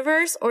different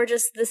universe or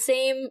just the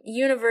same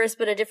universe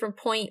but a different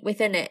point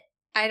within it?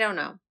 I don't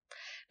know.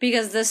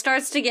 Because this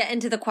starts to get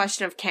into the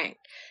question of Kang.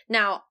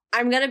 Now,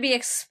 I'm going to be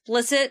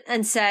explicit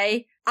and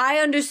say I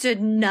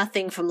understood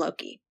nothing from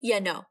Loki. Yeah,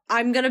 no.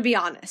 I'm going to be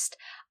honest.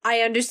 I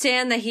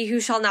understand that he who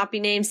shall not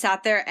be named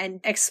sat there and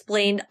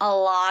explained a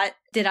lot.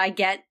 Did I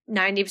get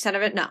 90%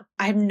 of it? No,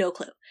 I have no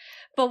clue.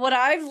 But what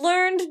I've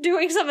learned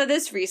doing some of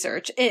this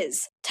research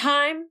is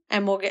time,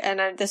 and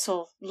this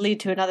will lead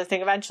to another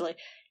thing eventually,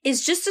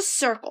 is just a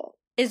circle,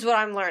 is what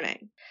I'm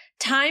learning.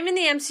 Time in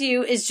the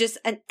MCU is just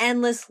an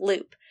endless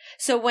loop.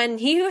 So when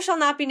he who shall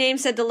not be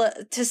named said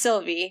to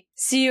Sylvie,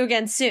 see you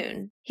again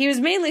soon, he was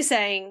mainly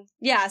saying,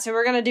 yeah, so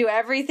we're going to do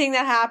everything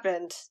that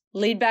happened,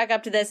 lead back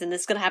up to this, and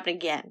this is going to happen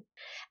again.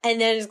 And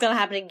then it's going to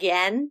happen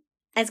again,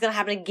 and it's going to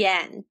happen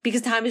again,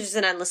 because time is just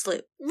an endless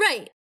loop.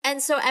 Right. And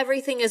so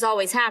everything is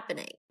always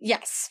happening.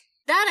 Yes.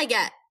 That I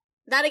get,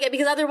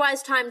 because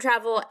otherwise time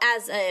travel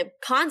as a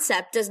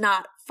concept does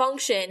not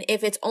function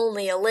if it's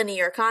only a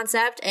linear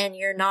concept and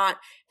you're not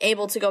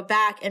able to go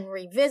back and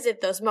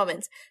revisit those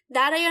moments.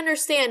 That I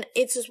understand.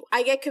 It's just,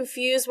 I get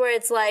confused where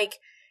it's like,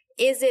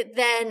 is it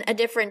then a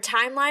different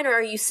timeline, or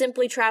are you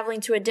simply traveling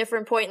to a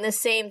different point in the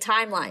same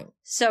timeline?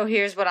 So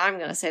here's what I'm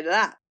going to say to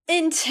that.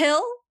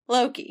 Until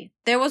Loki,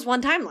 there was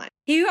one timeline.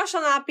 He who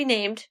shall not be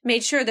named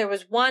made sure there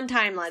was one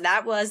timeline.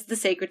 That was the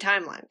sacred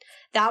timeline.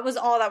 That was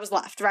all that was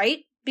left, right?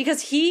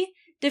 Because he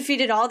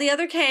defeated all the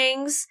other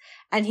Kangs,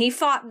 and he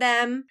fought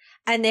them,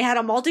 and they had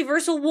a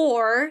multiversal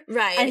war.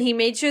 Right. And he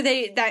made sure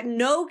that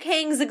no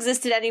Kangs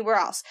existed anywhere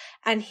else.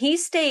 And he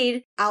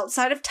stayed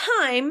outside of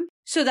time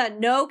so that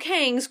no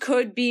Kangs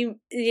could be,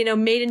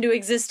 made into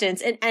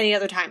existence in any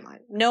other timeline.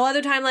 No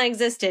other timeline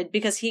existed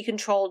because he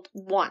controlled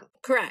one.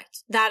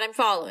 Correct. That I'm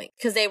following,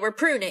 because they were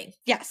pruning.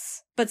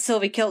 Yes, but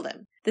Sylvie killed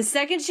him. The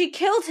second she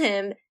killed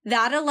him,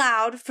 that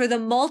allowed for the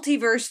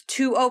multiverse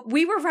to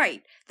we were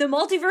right. The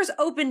multiverse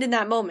opened in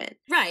that moment.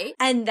 Right.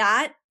 And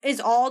that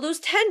is all those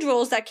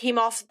tendrils that came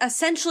off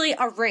essentially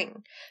a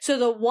ring. So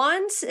the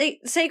one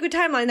sacred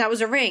timeline that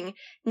was a ring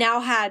now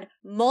had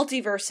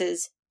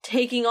multiverses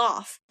taking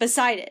off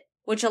beside it,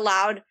 which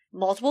allowed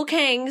multiple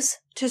Kangs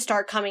to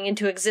start coming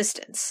into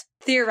existence,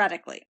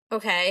 theoretically.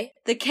 Okay.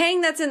 The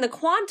Kang that's in the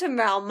quantum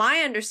realm,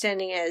 my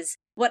understanding is,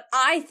 what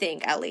I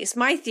think, at least,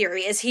 my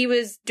theory is he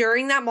was,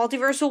 during that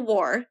multiversal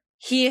war,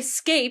 he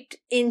escaped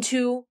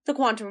into the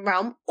quantum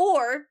realm,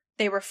 or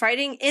they were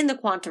fighting in the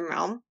quantum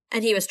realm.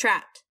 And he was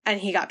trapped. And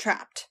he got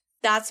trapped.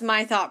 That's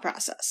my thought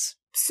process.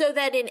 So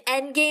that in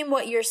Endgame,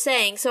 what you're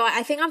saying, so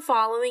I think I'm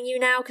following you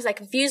now, because I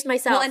confused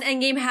myself. Well, and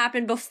Endgame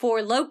happened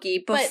before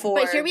Loki, But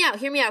hear me out,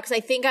 because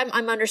I think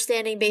I'm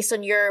understanding based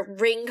on your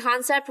ring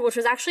concept, which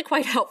was actually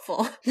quite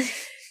helpful.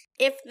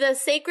 If the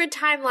sacred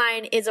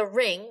timeline is a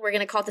ring, we're going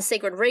to call it the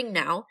sacred ring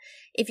now.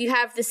 If you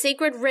have the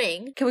sacred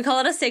ring... Can we call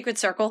it a sacred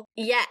circle?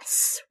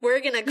 Yes. We're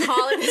going to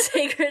call it a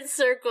sacred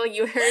circle.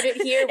 You heard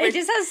it here. It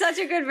just has such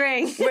a good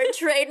ring. We're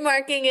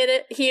trademarking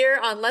it here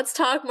on Let's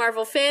Talk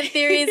Marvel Fan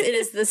Theories. It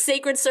is the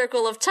sacred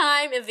circle of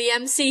time. If the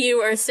MCU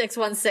or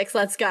 616,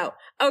 let's go.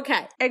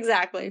 Okay.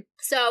 Exactly.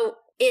 So...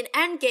 in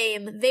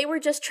Endgame, they were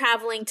just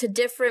traveling to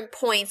different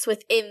points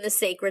within the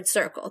sacred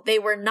circle. They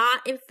were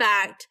not, in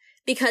fact,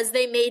 because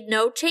they made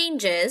no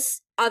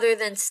changes other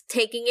than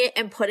taking it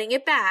and putting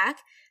it back,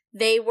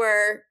 they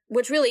were,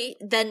 which really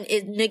then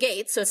it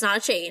negates, so it's not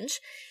a change,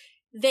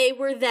 they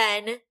were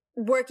then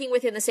working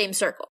within the same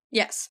circle.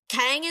 Yes.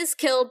 Kang is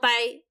killed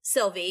by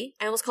Sylvie.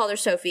 I almost called her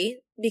Sophie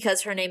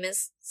because her name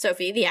is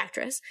Sophie, the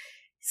actress.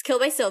 He's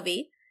killed by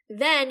Sylvie.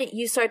 Then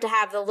you start to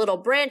have the little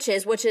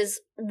branches, which is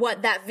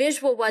what that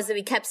visual was that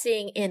we kept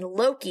seeing in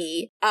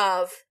Loki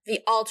of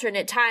the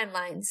alternate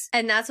timelines.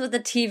 And that's what the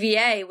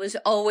TVA was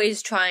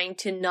always trying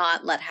to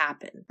not let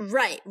happen.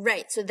 Right.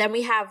 So then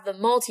we have the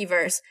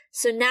multiverse.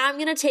 So now I'm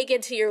going to take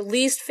it to your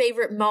least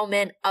favorite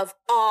moment of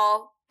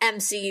all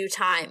MCU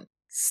time.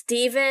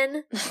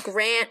 Stephen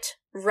Grant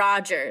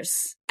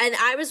Rogers. And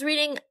I was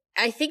reading,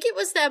 I think it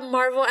was the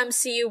Marvel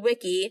MCU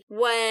wiki,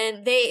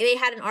 when they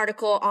had an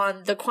article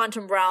on the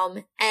quantum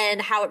realm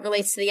and how it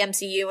relates to the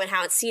MCU and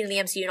how it's seen in the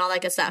MCU and all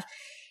that good stuff.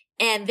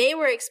 And they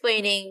were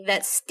explaining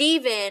that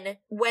Steve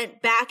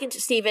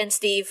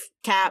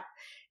Cap,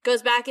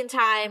 goes back in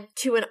time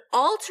to an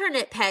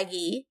alternate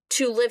Peggy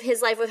to live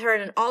his life with her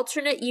in an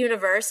alternate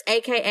universe,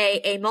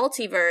 aka a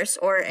multiverse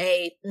or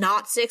a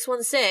not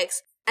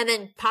 616, and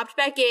then popped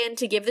back in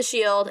to give the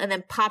shield and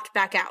then popped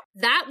back out.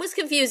 That was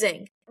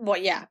confusing. Well,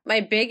 yeah.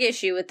 My big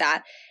issue with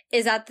that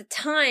is at the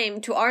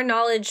time, to our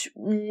knowledge,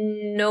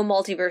 no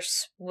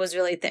multiverse was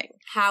really a thing.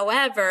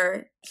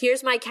 However,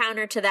 here's my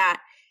counter to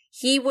that.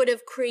 He would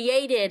have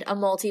created a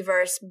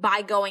multiverse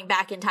by going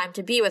back in time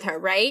to be with her,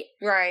 right?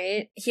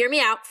 Right. Hear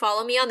me out.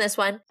 Follow me on this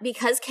one.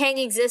 Because Kang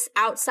exists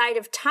outside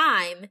of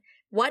time,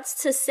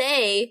 what's to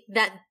say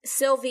that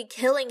Sylvie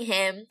killing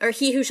him, or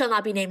he who shall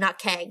not be named, not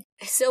Kang,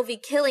 Sylvie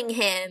killing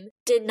him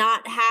did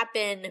not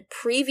happen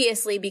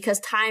previously because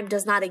time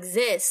does not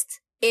exist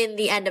in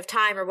the end of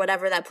time or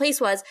whatever that place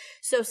was.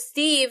 So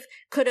Steve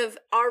could have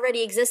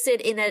already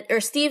existed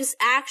Steve's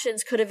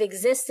actions could have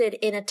existed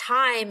in a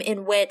time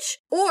in which,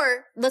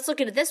 or let's look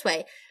at it this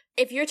way.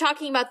 If you're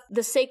talking about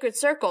the sacred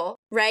circle,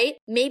 right?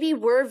 Maybe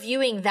we're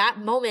viewing that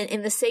moment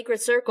in the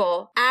sacred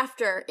circle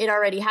after it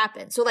already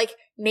happened. So like,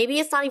 maybe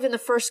it's not even the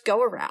first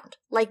go around.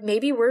 Like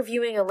maybe we're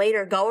viewing a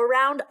later go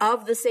around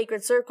of the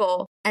sacred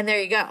circle, and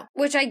there you go.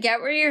 Which I get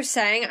what you're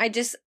saying.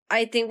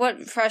 I think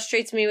what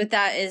frustrates me with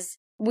that is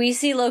we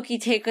see Loki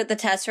take the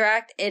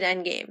Tesseract in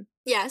Endgame.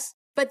 Yes.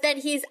 But then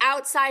he's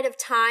outside of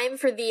time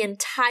for the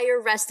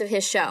entire rest of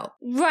his show.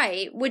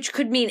 Right. Which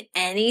could mean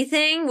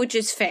anything, which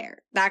is fair.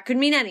 That could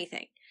mean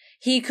anything.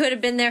 He could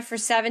have been there for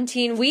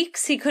 17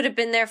 weeks. He could have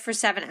been there for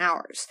 7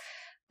 hours.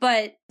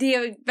 But the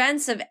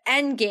events of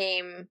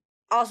Endgame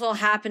also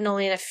happened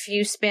only in a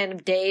few span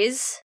of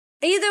days.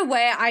 Either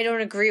way, I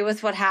don't agree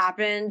with what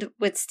happened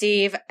with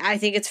Steve. I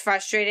think it's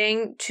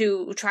frustrating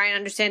to try and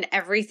understand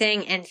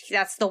everything, and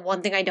that's the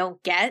one thing I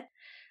don't get.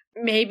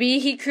 Maybe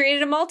he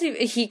created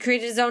he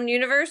created his own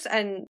universe,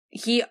 and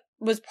he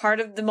was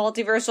part of the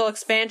multiversal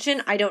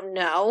expansion. I don't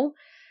know.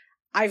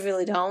 I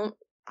really don't.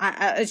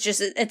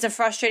 It's a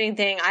frustrating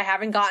thing. I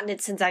haven't gotten it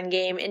since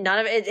Endgame, and none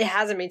of it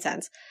hasn't made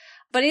sense.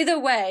 But either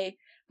way,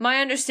 my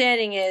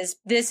understanding is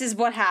this is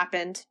what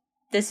happened.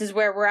 This is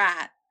where we're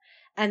at.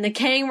 And the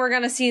Kang we're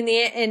going to see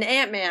in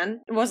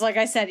Ant-Man was, like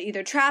I said,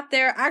 either trapped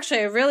there. Actually,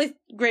 a really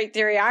great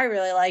theory I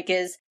really like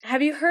is,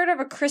 have you heard of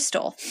a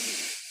crystal?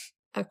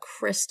 A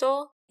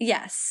crystal?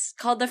 Yes,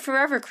 called the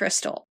Forever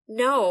Crystal.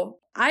 No.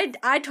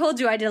 I told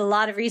you I did a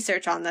lot of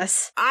research on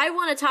this. I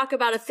want to talk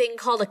about a thing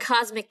called a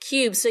cosmic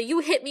cube, so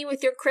you hit me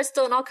with your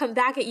crystal and I'll come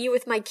back at you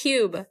with my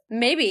cube.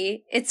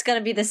 Maybe it's going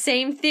to be the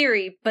same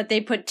theory, but they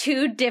put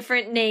 2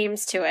 different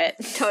names to it.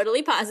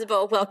 Totally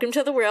possible. Welcome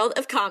to the world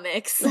of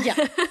comics.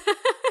 Yeah.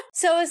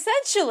 So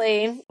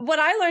essentially, what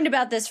I learned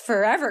about this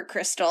Forever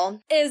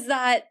Crystal is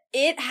that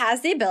it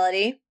has the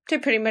ability to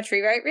pretty much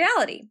rewrite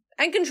reality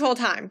and control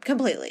time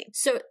completely.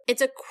 So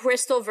it's a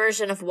crystal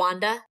version of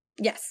Wanda?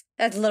 Yes,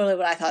 that's literally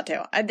what I thought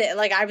too.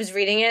 I was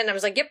reading it and I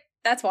was like, yep,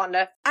 that's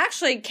Wanda.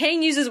 Actually,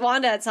 Kang uses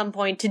Wanda at some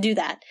point to do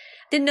that.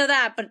 Didn't know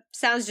that, but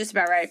sounds just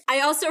about right.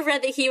 I also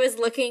read that he was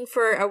looking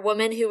for a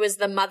woman who was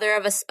the mother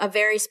of a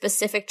very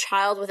specific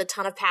child with a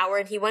ton of power,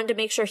 and he wanted to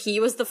make sure he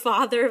was the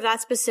father of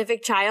that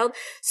specific child.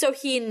 So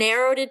he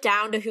narrowed it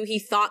down to who he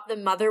thought the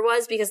mother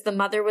was, because the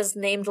mother was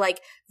named like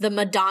the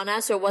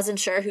Madonna, so wasn't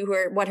sure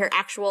what her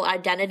actual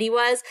identity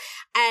was.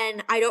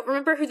 And I don't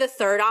remember who the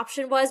third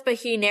option was, but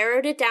he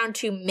narrowed it down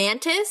to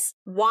Mantis,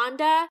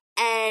 Wanda,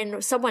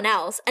 and someone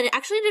else, and it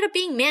actually ended up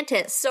being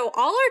Mantis. So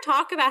all our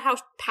talk about how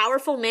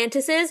powerful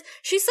Mantis is,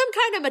 she's some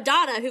kind of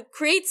Madonna who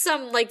creates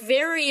some like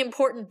very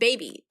important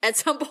baby at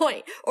some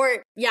point.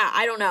 Or yeah,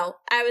 I don't know.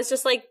 I was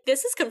just like,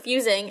 this is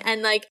confusing,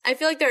 and like I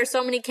feel like there are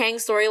so many Kang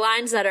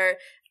storylines that are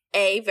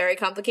A, very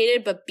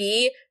complicated, but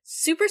B,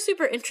 super,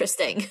 super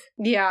interesting.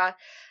 Yeah.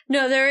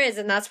 No, there is,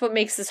 and that's what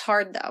makes this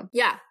hard though.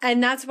 Yeah.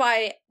 And that's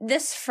why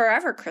this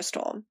Forever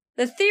Crystal,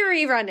 the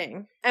theory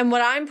running, and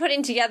what I'm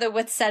putting together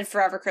with said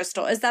Forever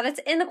Crystal, is that it's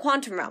in the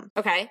quantum realm.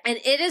 Okay. And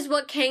it is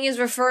what Kang is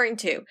referring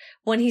to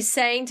when he's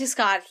saying to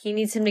Scott he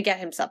needs him to get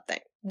him something.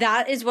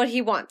 That is what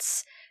he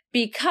wants.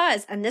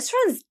 Because, and this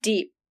runs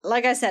deep,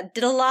 like I said,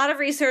 did a lot of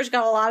research,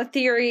 got a lot of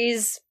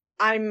theories.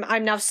 I'm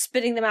now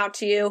spitting them out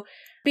to you.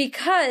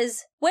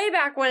 Because way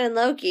back when in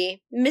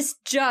Loki, Miss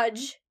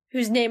Judge,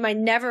 whose name I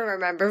never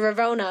remember,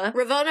 Ravonna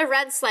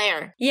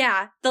Redslayer.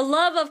 Yeah, the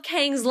love of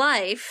Kang's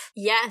life.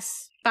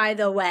 Yes. By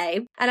the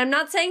way, and I'm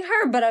not saying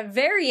her, but a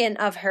variant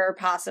of her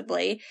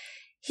possibly,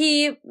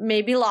 he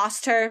maybe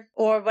lost her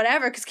or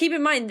whatever. Because keep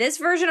in mind, this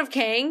version of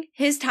Kang,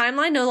 his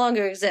timeline no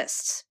longer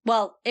exists.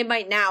 Well, it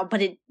might now,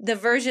 but the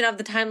version of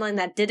the timeline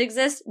that did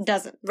exist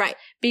doesn't. Right.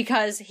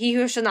 Because he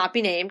who shall not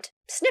be named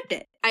snipped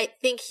it. I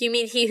think you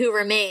mean he who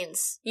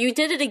remains. You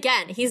did it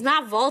again. He's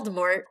not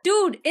Voldemort.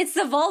 Dude, it's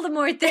the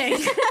Voldemort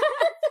thing.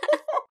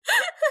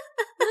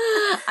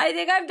 I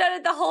think I've done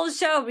it the whole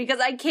show because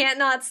I can't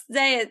not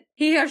say it.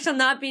 He who shall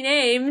not be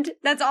named.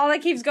 That's all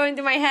that keeps going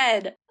through my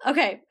head.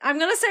 Okay, I'm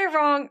gonna say it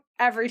wrong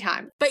every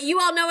time. But you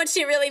all know what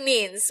she really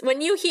means. When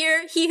you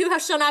hear he who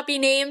shall not be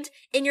named,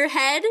 in your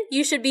head,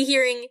 you should be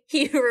hearing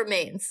he who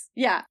remains.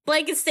 Yeah.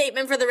 Blanket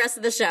statement for the rest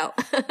of the show.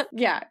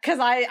 Yeah, because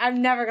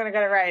I'm never gonna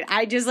get it right.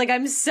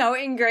 I'm so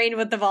ingrained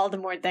with the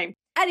Voldemort thing.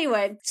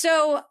 Anyway,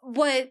 so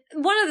one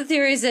of the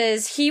theories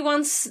is he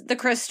wants the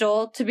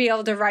crystal to be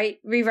able to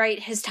rewrite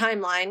his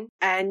timeline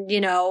and,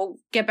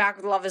 get back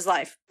with the love of his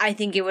life. I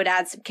think it would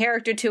add some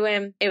character to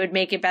him. It would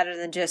make it better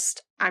than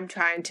just, I'm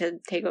trying to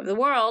take over the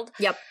world.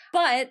 Yep.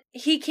 But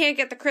he can't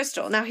get the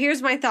crystal. Now,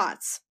 here's my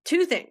thoughts.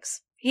 2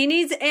 things. He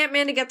needs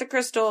Ant-Man to get the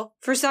crystal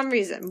for some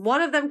reason.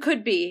 One of them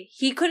could be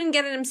he couldn't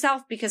get it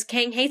himself because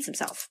Kang hates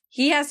himself.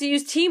 He has to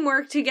use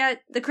teamwork to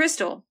get the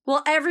crystal.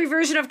 Well, every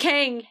version of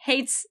Kang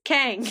hates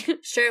Kang.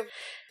 Sure.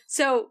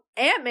 So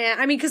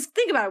Ant-Man, because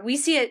think about it. We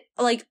see it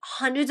like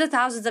hundreds of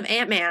thousands of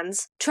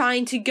Ant-Mans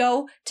trying to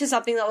go to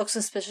something that looks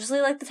suspiciously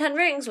like the 10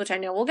 Rings, which I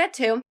know we'll get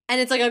to. And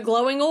it's like a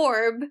glowing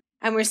orb.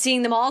 And we're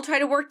seeing them all try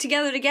to work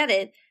together to get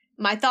it.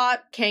 My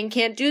thought, Kang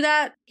can't do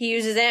that. He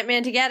uses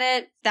Ant-Man to get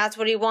it. That's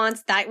what he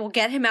wants. That will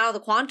get him out of the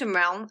quantum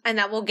realm, and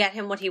that will get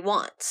him what he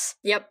wants.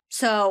 Yep.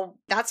 So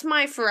that's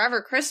my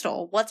forever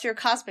crystal. What's your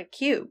cosmic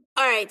cube?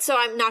 All right, so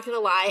I'm not going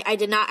to lie. I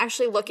did not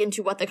actually look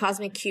into what the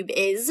cosmic cube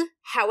is.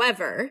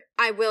 However,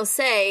 I will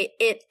say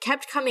it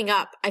kept coming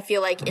up, I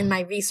feel like, in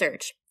my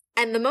research.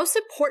 And the most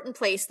important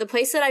place, the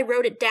place that I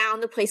wrote it down,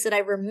 the place that I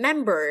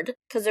remembered,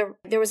 because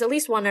there was at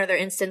least one other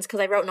instance, because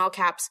I wrote in all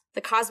caps,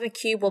 the cosmic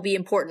cube will be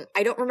important.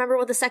 I don't remember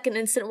what the second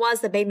instant was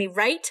that made me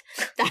write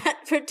that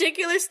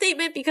particular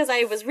statement, because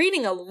I was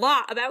reading a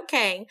lot about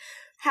Kang.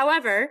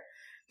 However,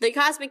 the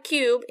cosmic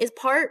cube is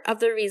part of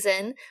the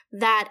reason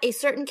that a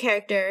certain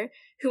character,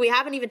 who we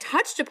haven't even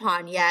touched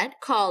upon yet,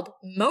 called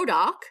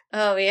MODOK,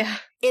 oh yeah,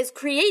 is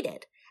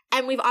created.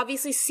 And we've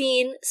obviously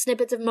seen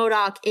snippets of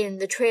MODOK in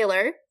the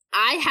trailer.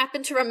 I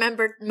happen to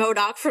remember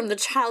MODOK from the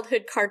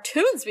childhood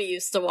cartoons we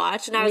used to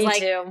watch, and I was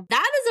too.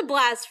 That is a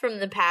blast from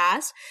the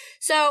past.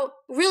 So,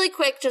 really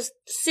quick, just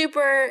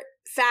super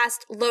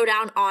fast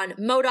lowdown on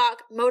MODOK.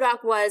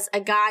 MODOK was a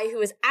guy who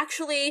was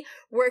actually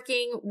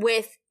working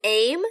with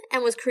AIM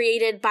and was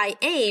created by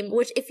AIM,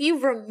 which, if you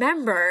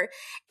remember,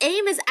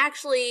 AIM is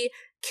actually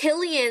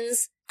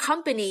Killian's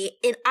company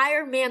in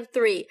Iron Man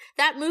 3.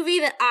 That movie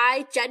that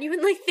I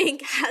genuinely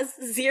think has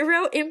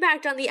zero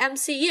impact on the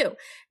MCU.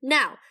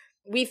 Now,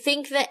 we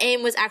think that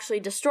AIM was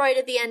actually destroyed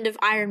at the end of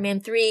Iron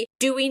Man 3.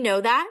 Do we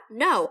know that?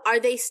 No. Are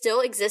they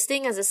still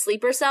existing as a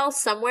sleeper cell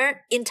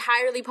somewhere?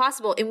 Entirely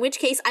possible. In which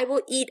case, I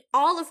will eat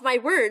all of my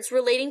words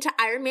relating to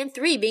Iron Man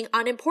 3 being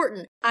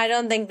unimportant. I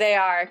don't think they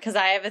are, because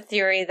I have a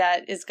theory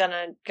that is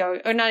gonna go,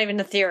 or not even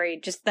a theory,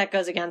 just that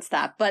goes against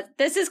that. But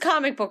this is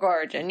comic book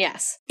origin,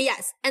 yes.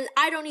 Yes, and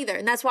I don't either.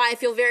 And that's why I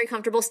feel very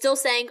comfortable still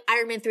saying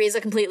Iron Man 3 is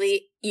a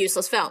completely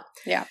useless film.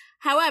 Yeah.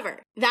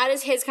 However, that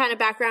is his kind of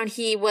background.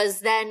 He was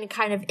then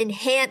kind of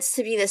enhanced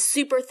to be this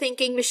super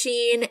thinking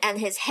machine, and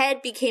his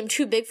head became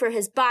too big for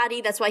his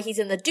body. That's why he's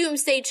in the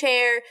doomsday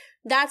chair.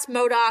 That's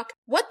MODOK.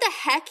 What the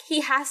heck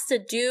he has to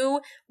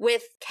do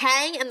with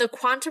Kang and the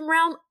quantum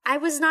realm, I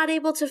was not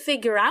able to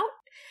figure out.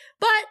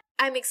 But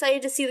I'm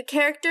excited to see the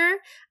character.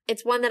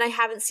 It's one that I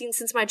haven't seen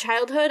since my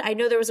childhood. I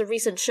know there was a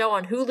recent show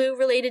on Hulu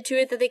related to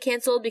it that they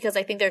canceled because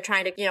I think they're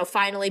trying to,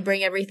 finally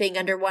bring everything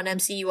under one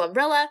MCU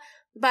umbrella.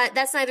 But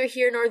that's neither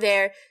here nor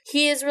there.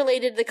 He is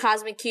related to the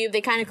Cosmic Cube. They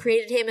kind of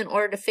created him in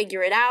order to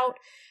figure it out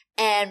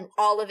and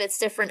all of its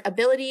different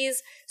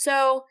abilities.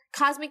 So,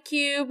 Cosmic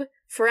Cube,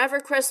 Forever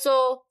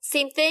Crystal,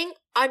 same thing,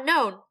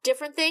 unknown.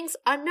 Different things,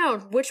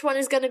 unknown. Which one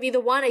is going to be the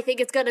one? I think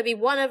it's going to be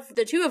one of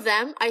the two of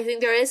them. I think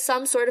there is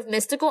some sort of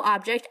mystical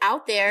object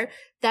out there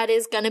that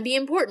is going to be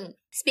important.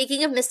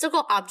 Speaking of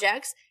mystical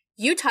objects,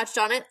 you touched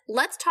on it.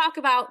 Let's talk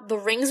about the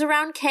rings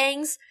around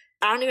Kang's,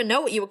 I don't even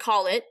know what you would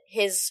call it,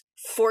 his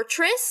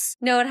fortress?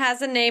 No, it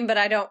has a name, but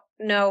I don't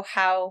know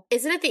how.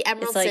 Isn't it the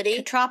Emerald it's City?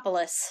 Like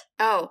Catropolis.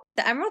 Oh.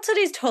 The Emerald City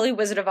is totally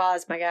Wizard of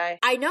Oz, my guy.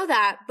 I know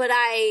that, but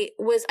I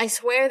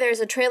swear there's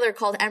a trailer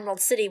called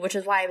Emerald City, which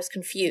is why I was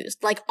confused,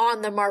 like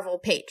on the Marvel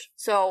page.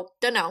 So,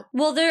 don't know.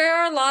 Well, there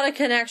are a lot of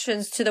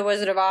connections to the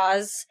Wizard of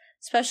Oz,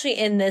 especially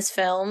in this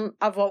film,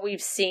 of what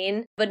we've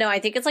seen. But no, I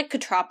think it's like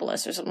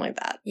Catropolis or something like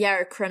that. Yeah,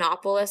 or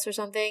Chronopolis or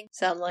something.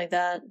 Something like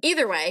that.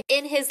 Either way,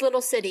 in his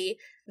little city,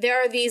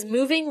 there are these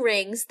moving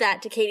rings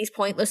that, to Katie's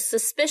point, look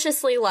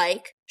suspiciously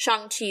like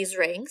Shang-Chi's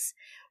rings,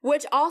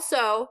 which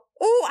also,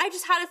 I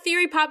just had a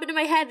theory pop into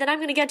my head that I'm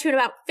going to get to in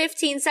about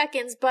 15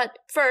 seconds, but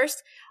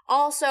first,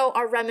 also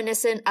are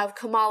reminiscent of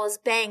Kamala's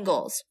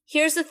bangles.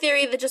 Here's the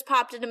theory that just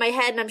popped into my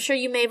head, and I'm sure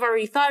you may have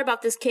already thought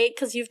about this, Kate,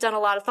 because you've done a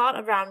lot of thought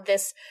around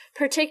this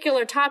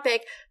particular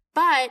topic,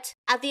 but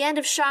at the end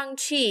of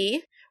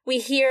Shang-Chi, we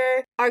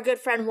hear our good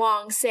friend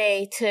Wong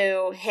say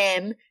to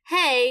him,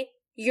 hey,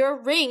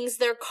 your rings,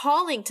 they're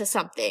calling to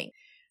something.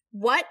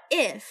 What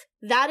if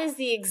that is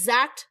the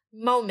exact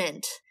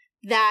moment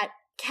that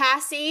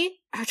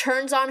Cassie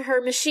turns on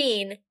her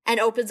machine and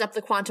opens up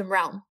the quantum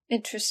realm?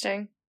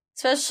 Interesting.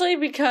 Especially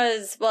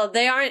because, well,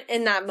 they aren't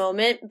in that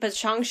moment, but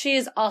Shang-Chi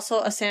is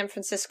also a San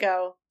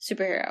Francisco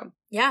superhero.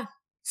 Yeah.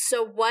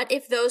 So what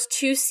if those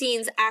two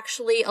scenes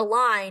actually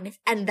align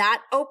and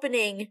that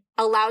opening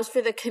allows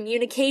for the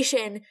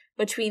communication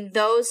between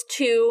those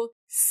two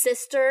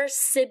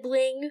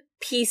sibling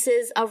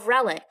pieces of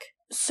relic?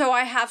 So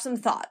I have some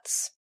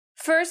thoughts.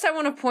 First, I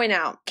want to point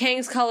out,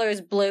 Kang's color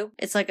is blue.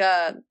 It's like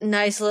a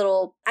nice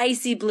little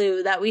icy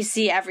blue that we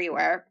see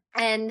everywhere.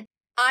 And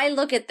I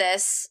look at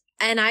this,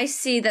 and I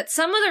see that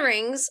some of the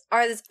rings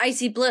are this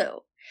icy blue.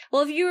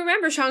 Well, if you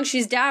remember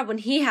Shang-Chi's dad, when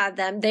he had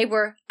them, they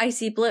were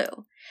icy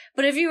blue.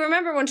 But if you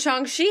remember when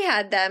Shang-Chi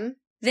had them,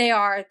 they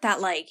are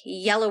that, like,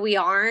 yellowy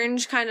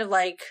orange, kind of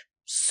like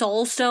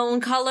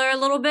soulstone color a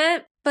little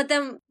bit. But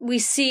then we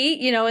see,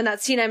 you know, in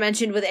that scene I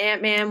mentioned with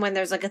Ant-Man when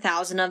there's like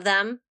 1,000 of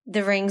them,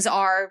 the rings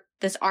are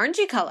this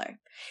orangey color.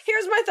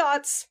 Here's my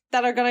thoughts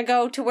that are going to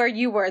go to where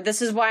you were.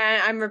 This is why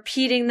I'm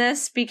repeating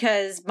this,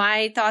 because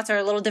my thoughts are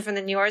a little different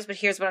than yours, but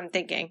here's what I'm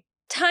thinking.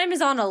 Time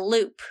is on a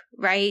loop,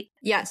 right?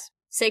 Yes.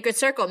 Sacred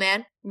circle,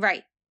 man.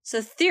 Right.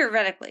 So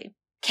theoretically,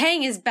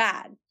 Kang is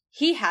bad.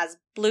 He has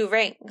blue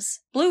rings.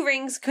 Blue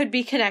rings could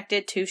be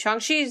connected to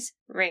Shang-Chi's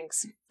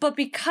rings. But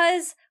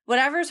because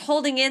whatever's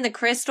holding in the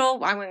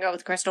crystal, I'm going to go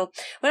with crystal.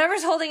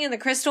 Whatever's holding in the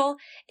crystal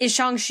is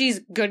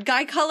Shang-Chi's good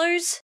guy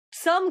colors.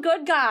 Some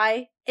good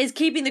guy is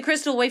keeping the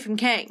crystal away from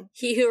Kang.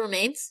 He who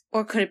remains?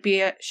 Or could it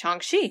be a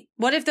Shang-Chi?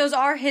 What if those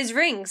are his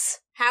rings?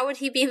 How would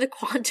he be in the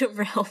quantum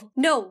realm?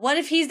 No, what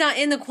if he's not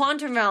in the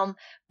quantum realm,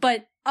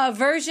 but a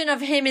version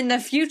of him in the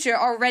future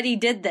already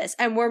did this,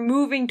 and we're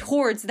moving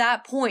towards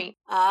that point?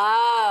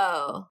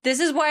 Oh. This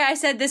is why I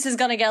said this is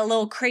going to get a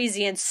little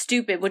crazy and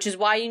stupid, which is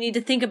why you need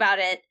to think about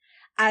it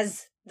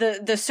as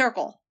the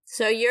circle.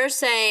 So you're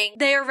saying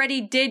they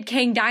already did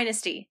Kang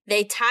Dynasty.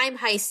 They time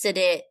heisted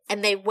it,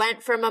 and they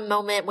went from a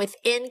moment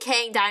within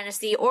Kang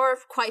Dynasty, or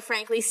quite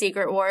frankly,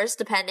 Secret Wars,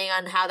 depending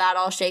on how that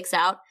all shakes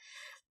out.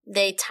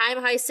 They time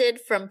heisted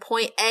from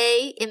point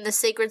A in the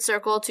Sacred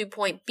Circle to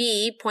point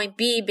B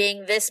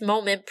being this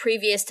moment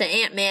previous to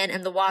Ant-Man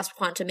and the Wasp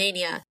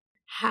Quantumania.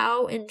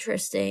 How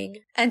interesting.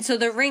 And so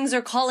the rings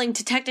are calling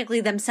to technically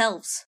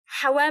themselves.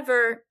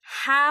 However,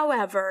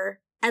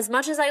 as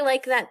much as I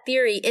like that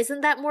theory,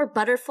 isn't that more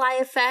butterfly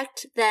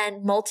effect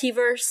than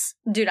multiverse?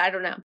 Dude, I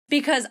don't know.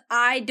 Because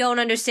I don't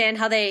understand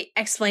how they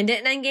explained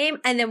it in Endgame,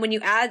 and then when you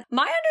add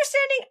my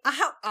understanding,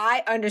 how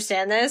I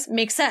understand this,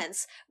 makes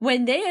sense.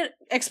 When they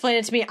explain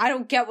it to me, I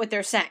don't get what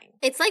they're saying.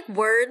 It's like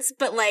words,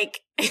 but like,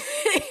 they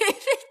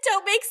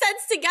don't make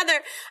sense together.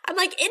 I'm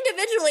like,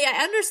 individually,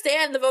 I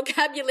understand the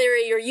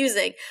vocabulary you're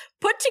using.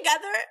 Put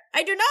together,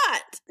 I do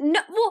not. No,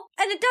 well,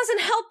 and it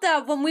doesn't help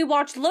that when we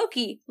watched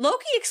Loki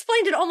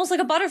explained it almost like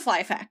a butterfly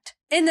effect.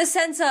 In the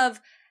sense of,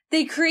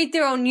 they create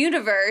their own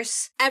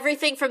universe.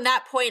 Everything from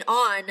that point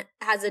on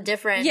has a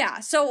different... Yeah,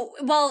 so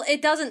while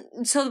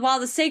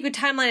the sacred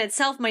timeline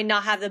itself might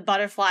not have the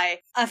butterfly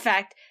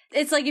effect,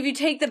 it's like if you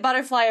take the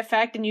butterfly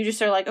effect and you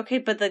just are like, okay,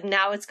 but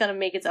now it's gonna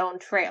make its own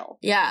trail.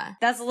 Yeah.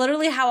 That's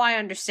literally how I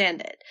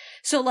understand it.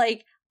 So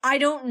like, I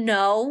don't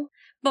know,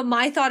 but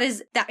my thought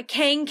is that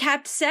Kang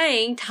kept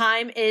saying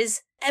time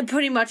is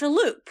pretty much a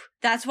loop.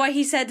 That's why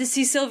he said to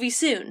see Sylvie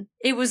soon.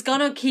 It was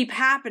gonna keep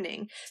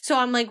happening. So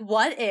I'm like,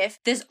 what if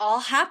this all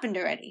happened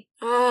already?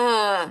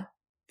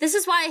 This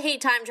is why I hate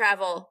time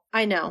travel.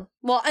 I know.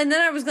 Well, and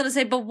then I was gonna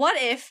say, but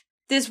what if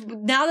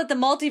now that the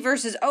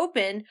multiverse is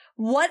open,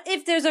 what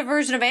if there's a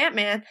version of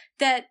Ant-Man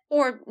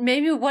or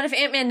maybe what if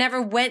Ant-Man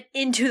never went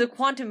into the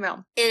quantum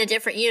realm? In a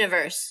different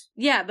universe.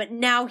 Yeah, but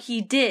now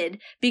he did,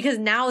 because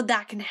now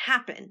that can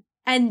happen.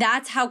 And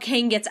that's how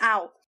Kang gets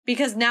out.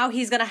 Because now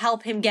he's gonna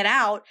help him get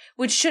out,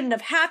 which shouldn't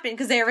have happened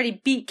because they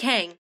already beat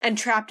Kang and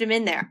trapped him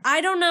in there. I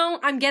don't know.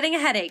 I'm getting a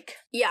headache.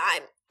 Yeah,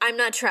 I'm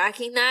not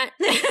tracking that,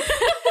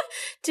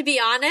 to be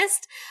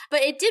honest.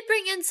 But it did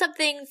bring in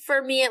something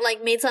for me. It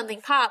like made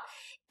something pop.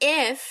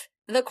 If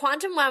the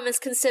quantum realm is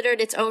considered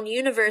its own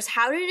universe,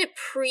 how did it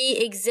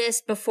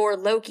pre-exist before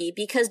Loki?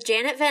 Because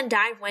Janet Van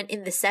Dyne went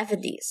in the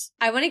 70s.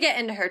 I want to get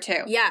into her too.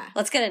 Yeah.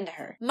 Let's get into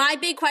her. My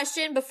big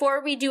question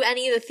before we do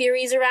any of the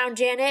theories around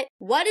Janet,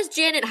 what is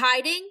Janet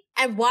hiding?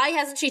 And why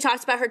hasn't she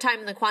talked about her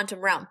time in the quantum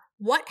realm?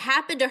 What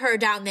happened to her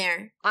down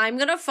there? I'm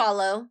going to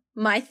follow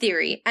my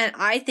theory, and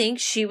I think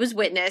she was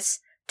witness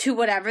to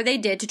whatever they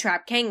did to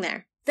trap Kang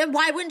there. Then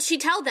why wouldn't she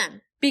tell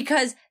them?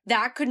 Because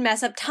that could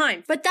mess up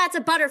time. But that's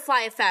a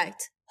butterfly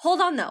effect. Hold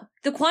on, though.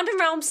 The quantum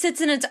realm sits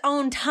in its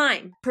own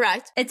time.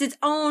 Correct. It's its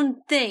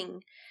own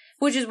thing.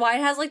 which is why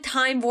it has like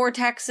time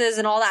vortexes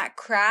and all that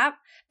crap,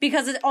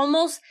 because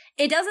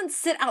it doesn't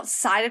sit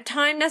outside of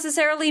time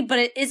necessarily, but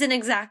it isn't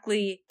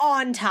exactly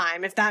on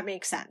time, if that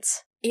makes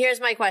sense. Here's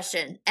my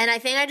question, and I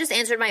think I just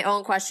answered my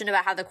own question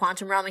about how the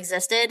quantum realm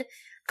existed.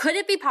 Could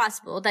it be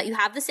possible that you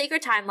have the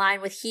sacred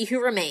timeline with He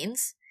Who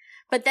Remains,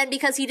 but then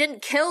because he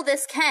didn't kill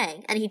this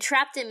Kang and he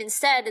trapped him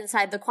instead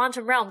inside the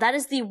quantum realm, that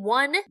is the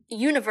one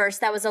universe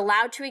that was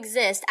allowed to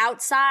exist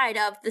outside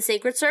of the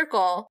sacred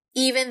circle,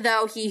 even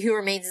though He Who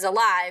Remains is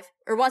alive,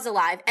 or was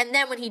alive. And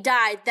then when he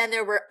died, then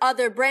there were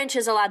other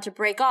branches allowed to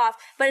break off.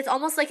 But it's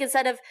almost like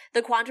instead of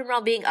the quantum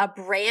realm being a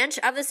branch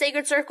of the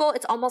sacred circle,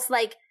 it's almost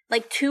like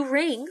two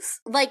rings,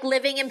 like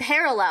living in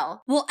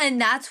parallel. Well, and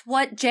that's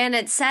what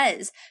Janet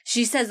says.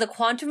 She says the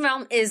quantum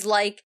realm is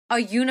like a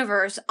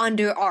universe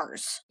under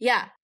ours.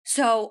 Yeah.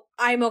 So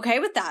I'm okay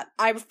with that.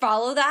 I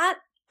follow that.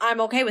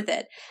 I'm okay with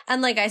it.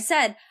 And like I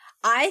said,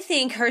 I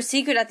think her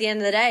secret at the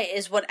end of the day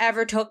is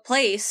whatever took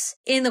place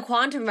in the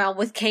quantum realm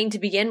with Kang to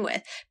begin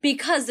with.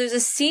 Because there's a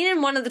scene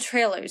in one of the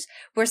trailers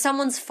where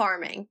someone's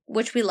farming,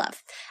 which we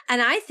love.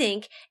 And I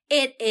think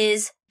it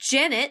is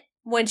Janet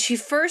when she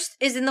first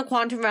is in the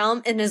quantum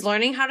realm and is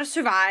learning how to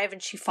survive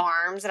and she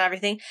farms and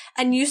everything.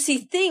 And you see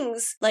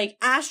things like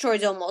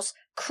asteroids almost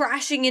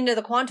crashing into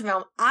the quantum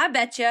realm. I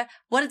bet you,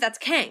 what if that's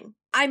Kang?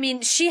 I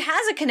mean, she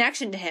has a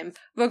connection to him,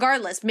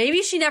 regardless.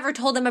 Maybe she never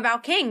told him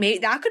about Kang. Maybe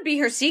that could be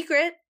her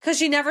secret, because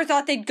she never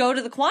thought they'd go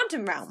to the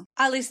quantum realm.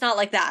 At least not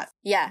like that.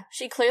 Yeah,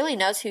 she clearly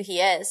knows who he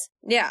is.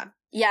 Yeah.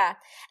 Yeah.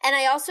 And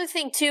I also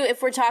think, too,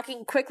 if we're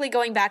talking, quickly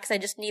going back, because I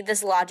just need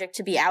this logic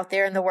to be out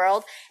there in the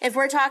world, if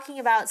we're talking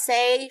about,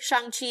 say,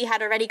 Shang-Chi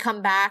had already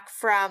come back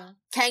from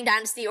Kang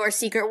Dynasty or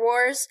Secret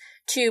Wars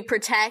to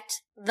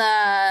protect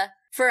the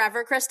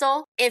Forever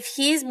Crystal, if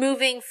he's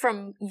moving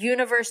from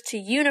universe to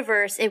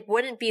universe, it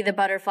wouldn't be the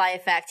butterfly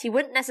effect. He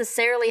wouldn't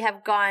necessarily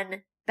have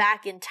gone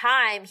back in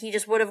time. He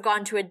just would have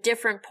gone to a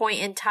different point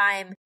in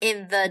time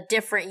in the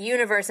different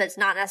universe that's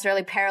not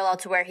necessarily parallel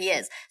to where he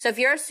is. So if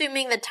you're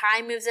assuming the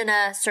time moves in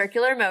a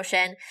circular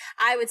motion,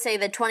 I would say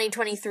that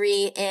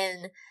 2023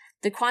 in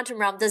the quantum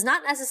realm does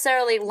not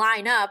necessarily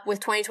line up with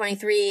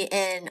 2023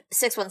 in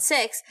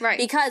 616, right?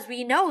 Because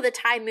we know the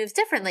time moves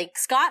differently.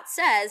 Scott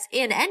says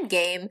in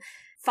Endgame,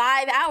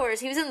 5 hours.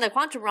 He was in the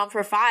quantum realm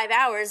for 5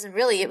 hours, and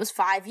really it was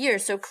 5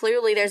 years. So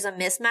clearly there's a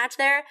mismatch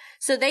there.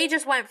 So they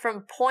just went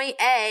from point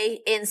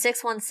A in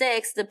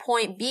 616 to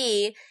point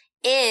B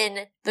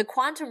in the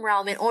quantum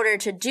realm in order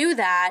to do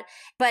that.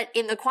 But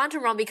in the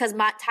quantum realm, because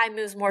time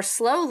moves more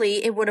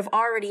slowly, it would have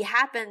already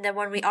happened than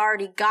when we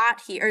already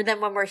got here, or than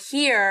when we're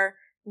here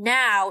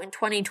now in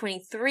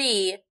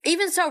 2023.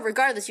 Even so,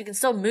 regardless, you can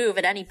still move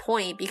at any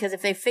point, because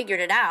if they figured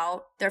it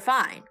out, they're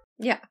fine.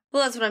 Yeah.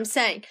 Well, that's what I'm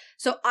saying.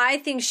 So I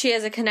think she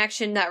has a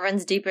connection that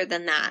runs deeper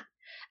than that.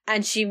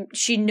 And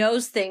she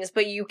knows things,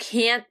 but you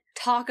can't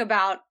talk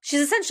about, she's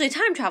essentially a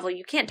time traveler.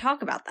 You can't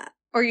talk about that.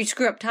 Or you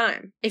screw up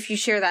time if you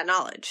share that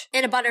knowledge.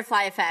 In a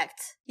butterfly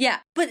effect. Yeah.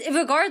 But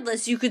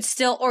regardless, you could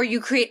still, or you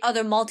create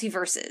other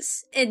multiverses.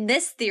 In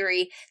this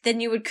theory,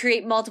 then you would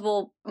create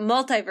multiple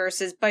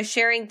multiverses by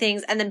sharing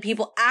things, and then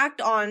people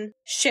act on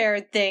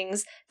shared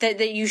things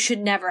that you should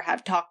never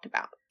have talked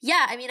about.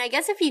 Yeah, I mean, I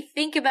guess if you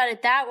think about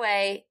it that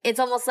way,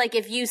 it's almost like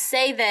if you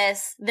say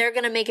this, they're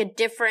going to make a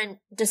different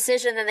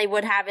decision than they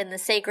would have in the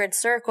sacred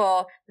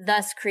circle,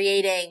 thus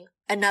creating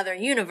another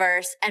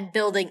universe and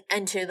building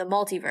into the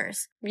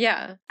multiverse.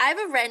 Yeah. I have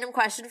a random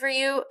question for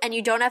you, and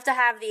you don't have to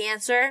have the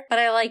answer. But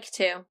I like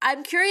to.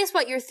 I'm curious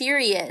what your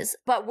theory is,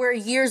 but we're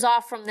years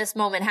off from this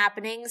moment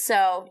happening,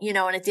 so,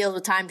 and it deals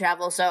with time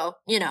travel, so,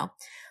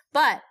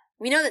 But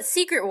we know that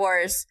Secret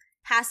Wars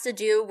has to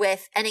do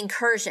with an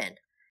incursion.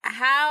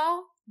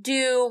 How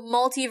do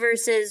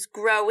multiverses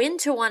grow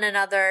into one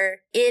another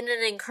in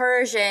an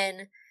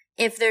incursion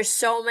if there's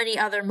so many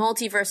other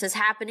multiverses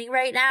happening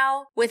right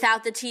now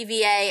without the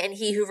TVA and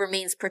He Who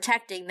Remains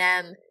protecting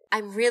them?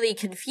 I'm really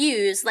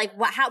confused.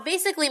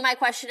 Basically my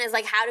question is,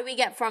 how do we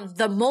get from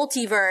the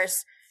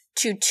multiverse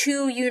to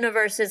two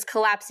universes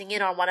collapsing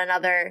in on one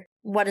another?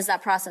 What does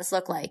that process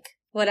look like?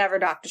 Whatever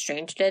Doctor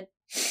Strange did.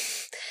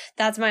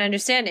 That's my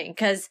understanding,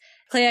 because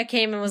Clea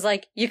came and was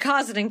like, you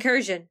caused an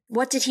incursion.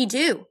 What did he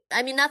do?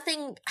 I mean,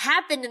 nothing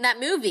happened in that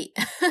movie.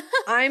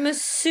 I'm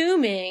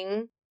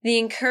assuming the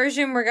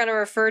incursion we're going to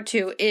refer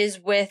to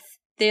is with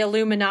the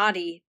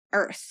Illuminati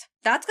Earth.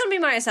 That's going to be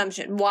my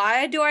assumption.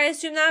 Why do I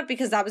assume that?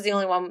 Because that was the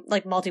only one,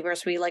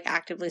 multiverse we,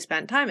 actively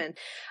spent time in.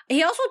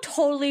 He also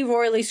totally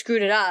royally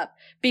screwed it up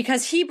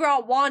because he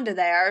brought Wanda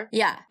there.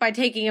 Yeah. By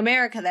taking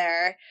America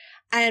there.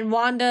 And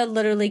Wanda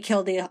literally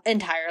killed the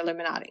entire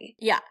Illuminati.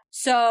 Yeah.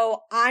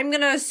 So I'm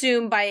going to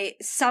assume by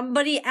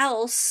somebody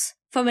else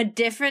from a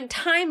different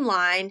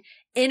timeline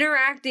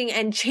interacting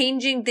and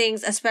changing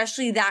things,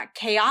 especially that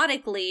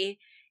chaotically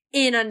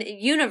in a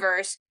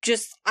universe,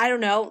 just, I don't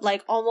know,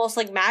 almost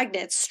like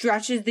magnets,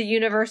 stretches the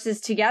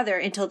universes together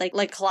until they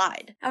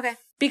collide. Okay.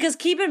 Because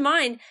keep in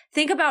mind,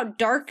 think about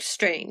Dark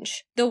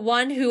Strange, the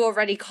one who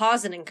already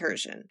caused an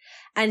incursion.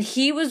 And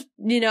he was,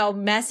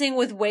 messing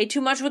with way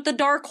too much with the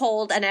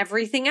Darkhold and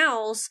everything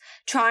else,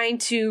 trying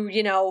to,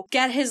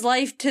 get his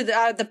life to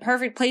the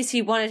perfect place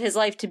he wanted his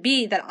life to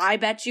be, that I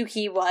bet you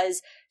he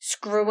was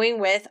screwing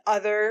with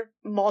other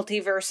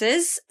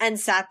multiverses and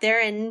sat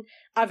there and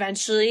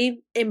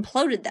eventually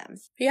imploded them.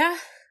 Yeah.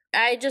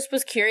 I just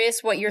was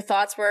curious what your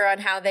thoughts were on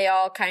how they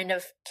all kind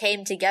of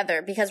came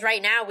together, because right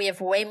now we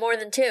have way more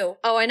than 2.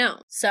 Oh, I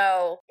know.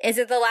 So is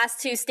it the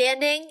last 2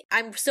 standing?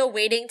 I'm still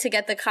waiting to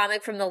get the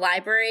comic from the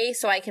library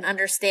so I can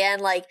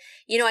understand,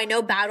 I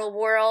know Battle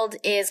World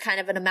is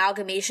kind of an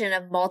amalgamation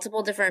of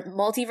multiple different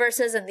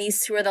multiverses, and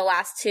these 2 are the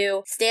last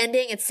 2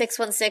 standing. It's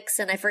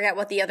 616, and I forget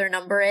what the other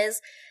number is.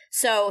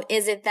 So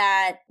is it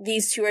that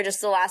these 2 are just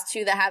the last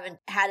 2 that haven't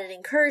had an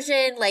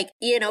incursion?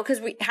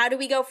 Because how do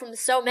we go from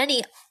so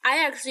many?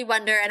 I actually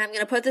wonder, and I'm going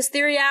to put this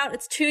theory out.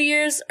 It's 2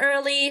 years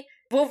early.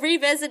 We'll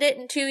revisit it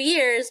in 2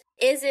 years.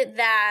 Is it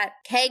that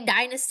Kang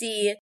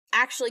Dynasty,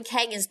 actually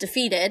Kang is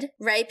defeated,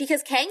 right?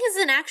 Because Kang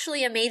isn't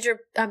actually a major,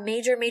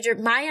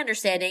 my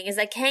understanding is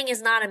that Kang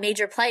is not a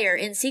major player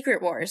in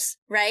Secret Wars,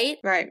 right?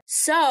 Right.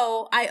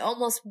 So I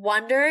almost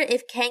wonder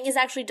if Kang is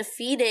actually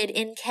defeated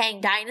in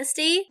Kang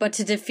Dynasty. But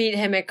to defeat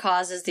him, it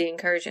causes the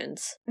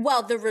incursions.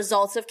 Well, the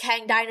results of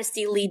Kang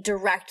Dynasty lead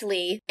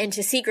directly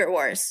into Secret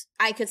Wars.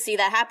 I could see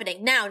that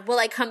happening. Now, will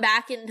I come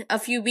back in a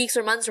few weeks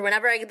or months or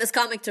whenever I get this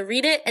comic to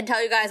read it and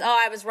tell you guys,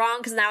 I was wrong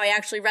because now I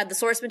actually read the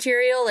source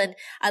material, and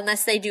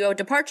unless they do a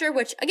departure,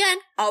 which again,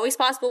 always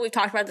possible, we've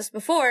talked about this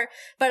before,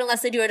 but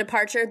unless they do a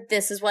departure,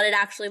 this is what it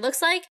actually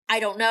looks like. I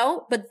don't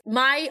know, but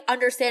my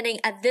understanding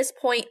at this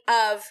point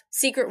of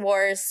Secret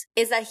Wars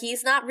is that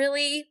he's not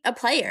really a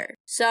player.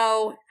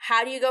 So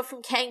how do you go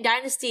from Kang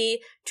Dynasty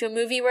to a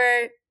movie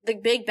where the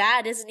big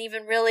bad isn't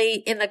even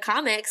really in the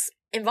comics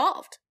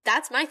involved?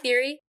 That's my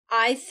theory.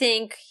 I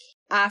think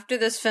after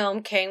this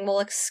film, Kang will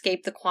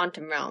escape the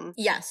quantum realm.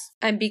 Yes.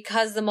 And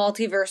because the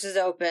multiverse is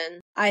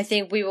open, I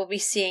think we will be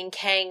seeing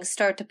Kang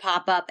start to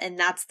pop up, and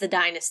that's the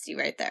dynasty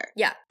right there.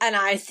 Yeah. And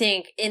I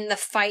think in the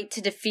fight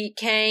to defeat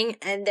Kang,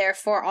 and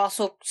therefore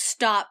also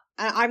stop,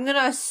 I'm going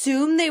to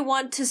assume they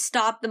want to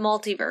stop the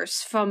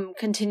multiverse from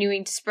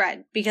continuing to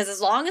spread. Because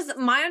as long as,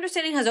 my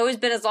understanding has always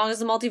been, as long as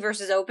the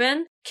multiverse is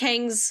open,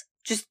 Kangs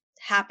just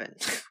happen.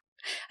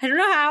 I don't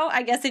know how.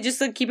 I guess they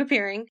just keep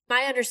appearing.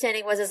 My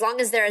understanding was as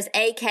long as there is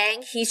a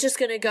Kang, he's just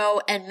going to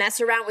go and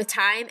mess around with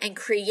time and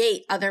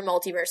create other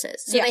multiverses.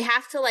 So they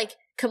have to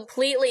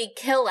completely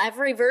kill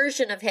every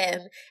version of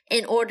him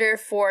in order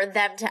for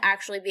them to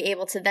actually be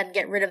able to then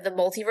get rid of the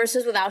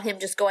multiverses without him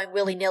just going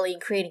willy-nilly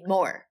and creating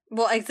more.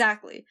 Well,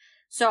 exactly.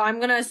 So I'm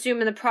going to assume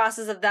in the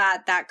process of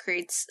that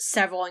creates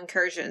several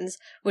incursions,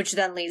 which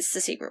then leads to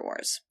Secret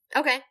Wars.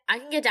 Okay, I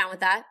can get down with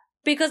that.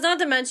 Because not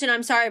to mention,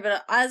 I'm sorry,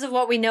 but as of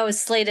what we know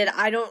is slated,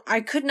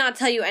 I could not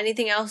tell you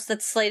anything else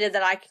that's slated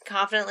that I can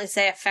confidently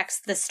say affects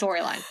this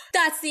storyline.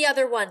 That's the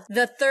other one.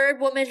 The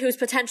third woman who's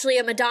potentially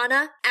a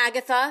Madonna,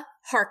 Agatha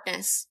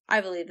Harkness. I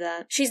believe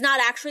that. She's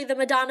not actually the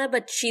Madonna,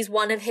 but she's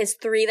one of his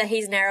 3 that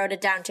he's narrowed it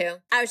down to.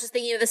 I was just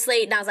thinking of the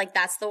slate, and I was like,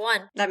 that's the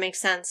one. That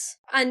makes sense.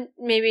 And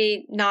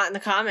maybe not in the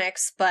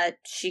comics, but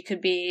she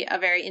could be a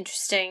very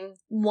interesting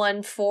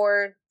one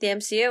for the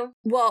MCU.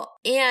 Well,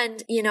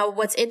 and,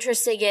 what's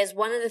interesting is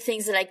one of the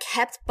things that I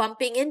kept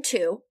bumping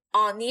into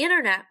on the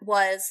internet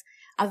was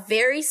a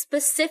very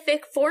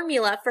specific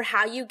formula for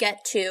how you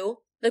get to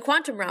the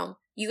quantum realm.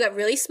 You get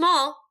really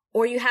small,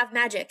 or you have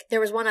magic.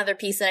 There was one other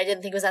piece that I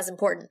didn't think was as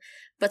important.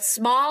 But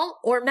small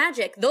or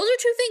magic, those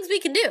are 2 things we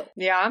can do.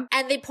 Yeah.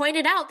 And they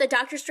pointed out that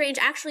Doctor Strange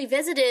actually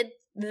visited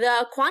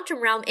the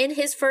quantum realm in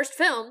his first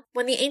film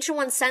when the Ancient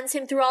One sends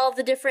him through all of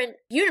the different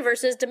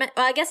universes.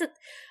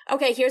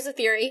 Okay, here's the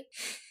theory.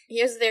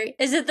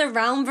 Is it the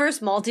realm versus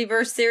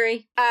multiverse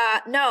theory?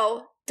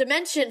 No.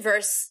 Dimension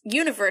versus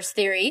universe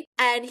theory.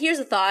 And here's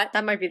a thought.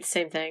 That might be the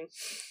same thing.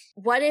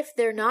 What if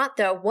they're not,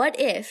 though? What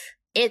if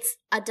it's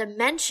a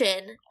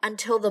dimension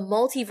until the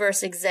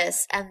multiverse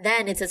exists, and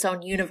then it's its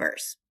own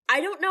universe? I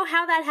don't know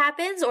how that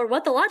happens or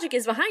what the logic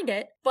is behind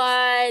it,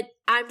 but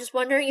I'm just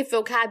wondering if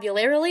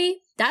vocabularily,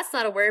 that's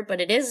not a word,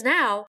 but it is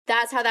now,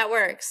 that's how that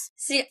works.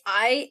 See,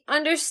 I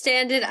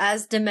understand it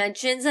as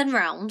dimensions and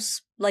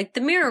realms, like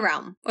the mirror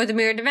realm or the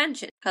mirror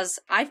dimension, because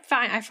I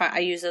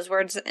use those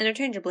words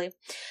interchangeably.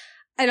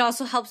 It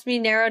also helps me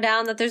narrow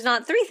down that there's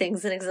not 3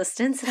 things in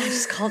existence that I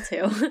just call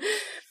 2.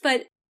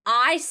 But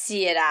I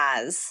see it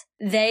as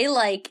they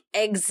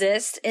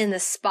exist in the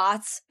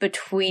spots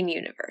between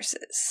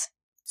universes.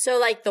 So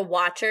like the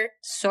Watcher?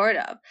 Sort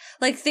of.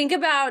 Think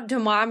about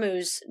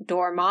Dormammu.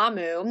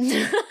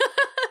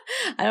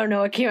 I don't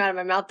know what came out of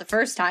my mouth the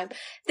first time.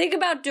 Think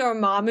about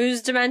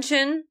Dormammu's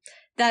dimension,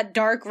 that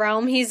dark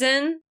realm he's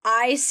in.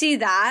 I see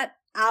that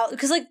out,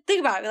 because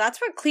think about it, that's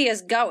where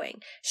Clea's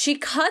going. She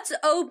cuts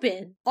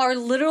open our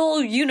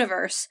literal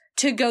universe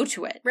to go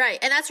to it. Right,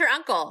 and that's her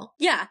uncle.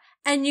 Yeah,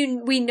 and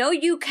we know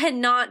you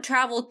cannot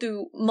travel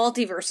through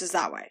multiverses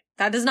that way.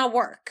 That does not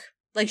work.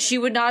 Like, she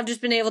would not have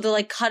just been able to,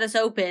 like, cut us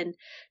open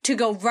to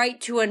go right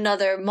to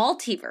another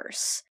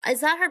multiverse.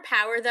 Is that her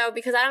power, though?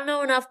 Because I don't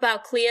know enough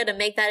about Clea to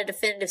make that a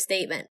definitive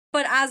statement.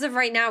 But as of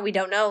right now, we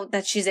don't know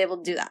that she's able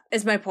to do that,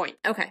 is my point.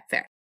 Okay,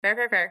 fair.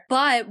 Fair.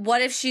 But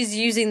what if she's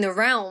using the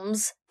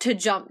realms to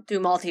jump through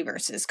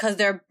multiverses? Because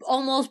they're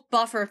almost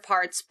buffer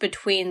parts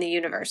between the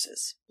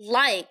universes.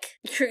 Like,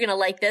 you're gonna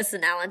like this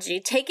analogy,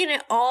 taking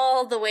it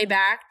all the way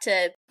back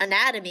to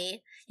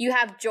anatomy, you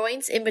have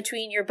joints in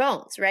between your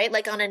bones, right?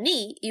 Like on a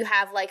knee, you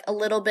have like a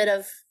little bit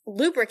of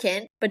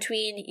lubricant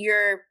between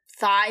your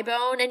thigh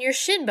bone and your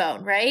shin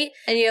bone, right?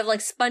 And you have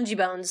like spongy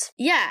bones.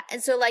 Yeah,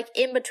 and so like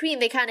in between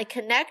they kind of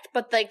connect,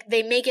 but like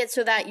they make it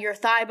so that your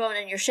thigh bone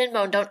and your shin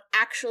bone don't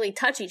actually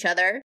touch each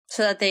other.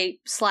 So that they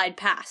slide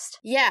past.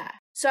 Yeah.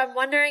 So I'm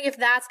wondering if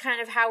that's kind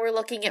of how we're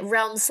looking at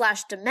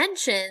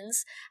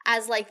realms/dimensions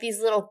as like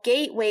these little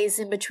gateways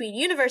in between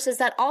universes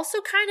that also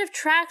kind of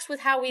tracks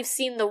with how we've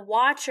seen the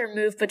Watcher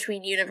move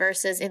between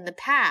universes in the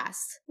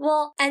past.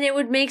 Well, and it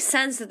would make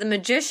sense that the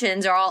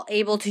magicians are all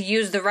able to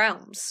use the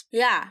realms.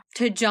 Yeah.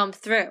 To jump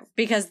through.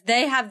 Because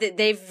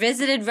they've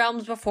visited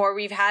realms before.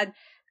 We've had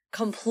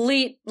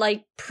complete,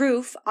 like,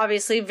 proof.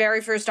 Obviously,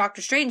 very first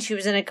Doctor Strange, she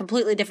was in a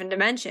completely different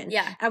dimension.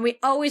 Yeah. And we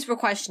always were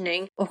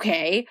questioning,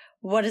 okay,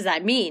 what does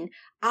that mean?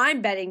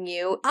 I'm betting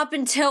you, up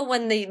until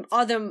when the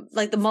other,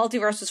 like, the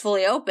multiverse was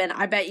fully open,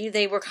 I bet you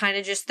they were kind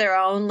of just their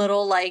own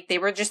little, like, they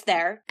were just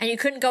there. And you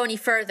couldn't go any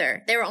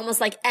further. They were almost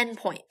like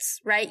endpoints,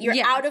 right?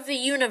 You're out of the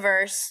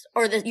universe,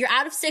 or you're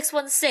out of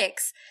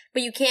 616,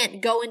 but you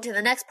can't go into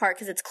the next part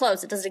because it's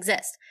closed. It doesn't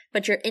exist.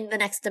 But you're in the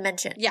next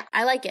dimension. Yeah.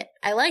 I like it.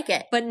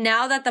 But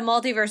now that the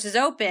multiverse is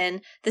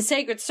open, the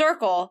Sacred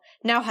Circle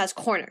now has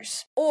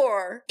corners.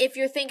 Or, if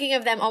you're thinking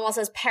of them almost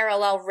as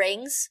parallel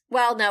rings,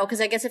 well, no,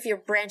 because I guess if you're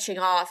branching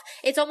off,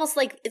 it's almost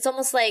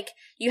like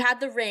you had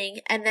the ring,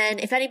 and then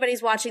if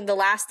anybody's watching The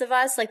Last of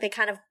Us, like they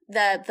kind of,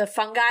 the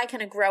fungi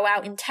kind of grow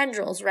out in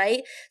tendrils,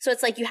 right? So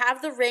it's like you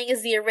have the ring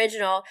as the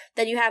original,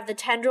 then you have the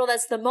tendril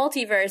that's the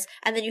multiverse,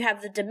 and then you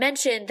have the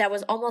dimension that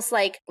was almost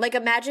like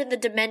imagine the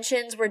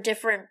dimensions were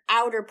different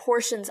outer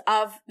portions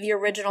of the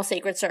original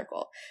Sacred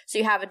Circle. So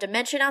you have a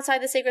dimension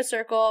outside the Sacred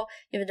Circle,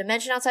 you have a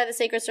dimension outside the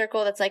Sacred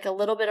Circle that's like a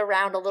little bit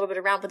around,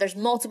 but there's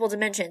multiple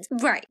dimensions.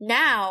 Right.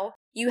 Now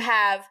you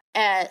have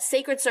a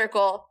Sacred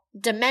Circle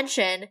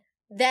dimension,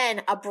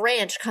 then a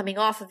branch coming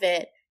off of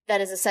it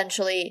that is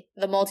essentially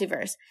the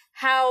multiverse.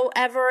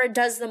 However,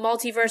 does the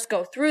multiverse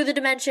go through the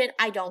dimension?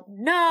 I don't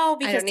know,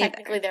 because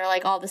technically they're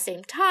like all the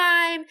same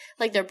time,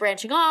 like they're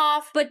branching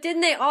off. But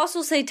didn't they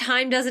also say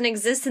time doesn't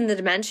exist in the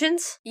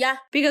dimensions? Yeah.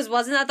 Because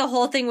wasn't that the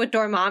whole thing with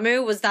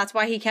Dormammu, that's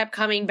why he kept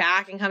coming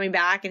back,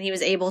 and he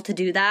was able to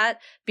do that,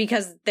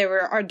 because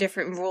there are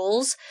different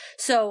rules.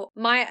 So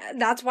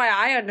that's why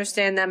I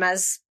understand them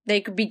as they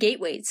could be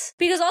gateways.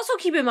 Because also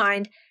keep in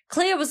mind,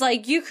 Clea was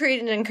like, you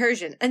created an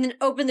incursion and then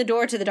opened the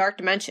door to the dark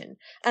dimension.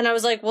 And I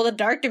was like, well, the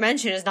dark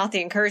dimension is not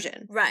the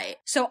incursion. Right.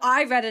 So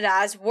I read it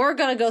as, we're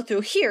gonna go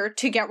through here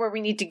to get where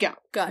we need to go.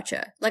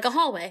 Gotcha. Like a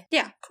hallway.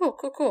 Yeah.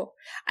 Cool.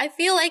 I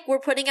feel like we're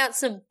putting out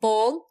some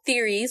bold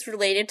theories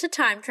related to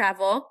time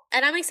travel,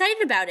 and I'm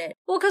excited about it.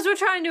 Well, because we're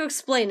trying to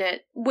explain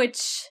it,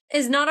 which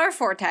is not our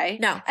forte.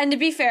 No. And to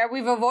be fair,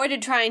 we've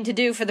avoided trying to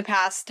do for the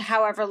past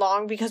however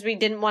long because we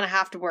didn't want to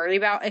have to worry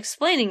about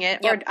explaining it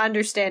or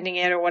understanding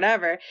it or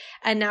whatever.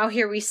 And now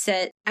here we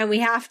sit and we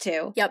have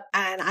to. Yep.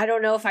 And I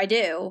don't know if I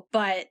do,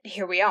 but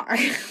here we are.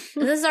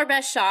 This is our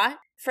best shot.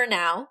 For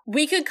now,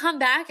 we could come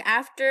back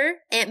after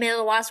Ant-Man and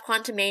the Wasp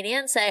Quantumania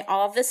and say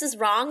all of this is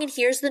wrong and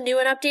here's the new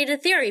and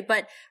updated theory.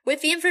 But with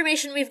the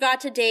information we've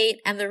got to date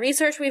and the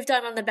research we've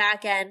done on the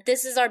back end,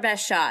 this is our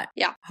best shot.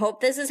 Yeah.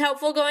 Hope this is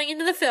helpful going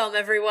into the film,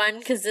 everyone,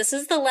 because this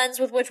is the lens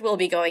with which we'll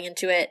be going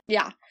into it.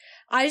 Yeah.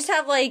 I just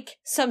have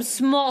some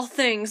small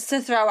things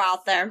to throw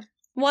out there.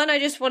 One, I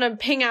just want to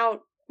ping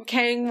out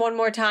Kang one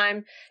more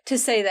time to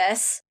say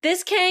this.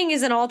 This Kang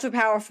is an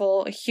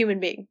ultra-powerful human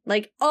being.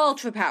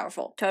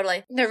 Ultra-powerful.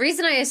 Totally. The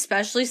reason I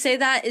especially say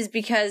that is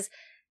because,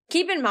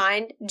 keep in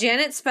mind,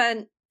 Janet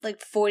spent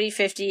 40,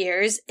 50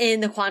 years in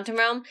the quantum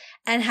realm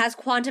and has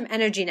quantum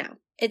energy now.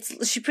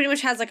 She pretty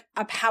much has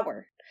a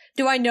power.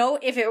 Do I know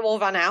if it will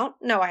run out?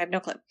 No, I have no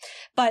clue.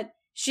 But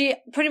she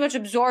pretty much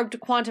absorbed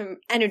quantum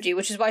energy,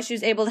 which is why she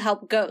was able to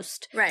help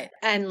Ghost. Right.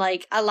 And,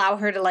 allow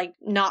her to,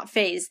 not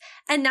phase.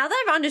 And now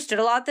that I've understood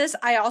a lot of this,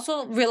 I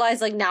also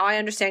realize, now I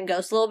understand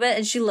Ghost a little bit,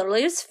 and she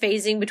literally is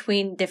phasing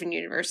between different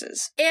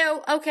universes.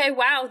 Ew, okay,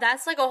 wow,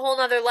 that's a whole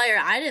nother layer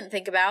I didn't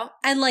think about.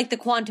 And, the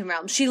quantum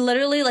realm. She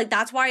literally,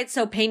 that's why it's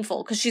so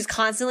painful, because she's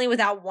constantly,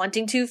 without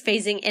wanting to,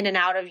 phasing in and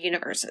out of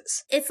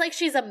universes. It's like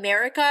she's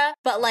America,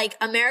 but,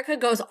 America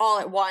goes all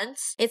at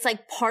once. It's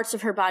parts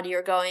of her body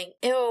are going,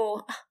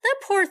 ew, that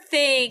poor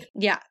thing.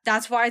 Yeah,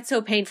 that's why it's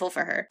so painful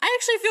for her. I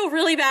actually feel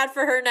really bad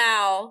for her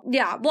now.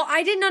 Yeah, well,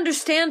 I didn't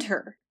understand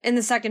her in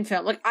the second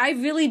film. I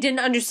really didn't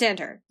understand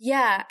her.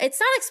 Yeah, it's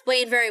not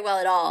explained very well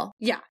at all.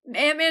 Yeah,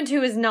 Ant-Man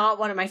 2 is not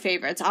one of my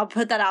favorites. I'll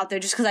put that out there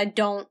just because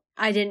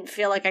I didn't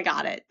feel like I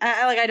got it.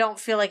 I don't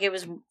feel like it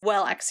was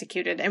well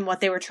executed in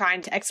what they were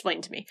trying to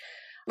explain to me.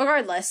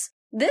 Regardless,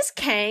 this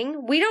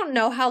Kang, we don't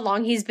know how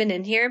long he's been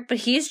in here, but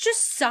he's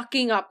just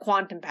sucking up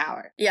quantum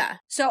power. Yeah.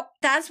 So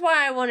that's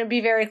why I want to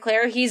be very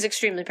clear. He's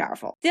extremely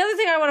powerful. The other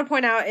thing I want to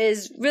point out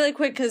is really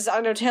quick, because I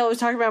know Taylor was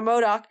talking about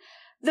MODOK.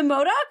 The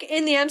MODOK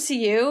in the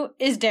MCU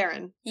is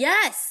Darren.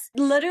 Yes.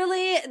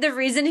 Literally, the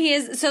reason he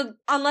is... So,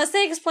 unless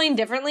they explain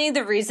differently,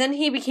 the reason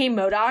he became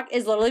MODOK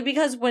is literally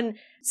because when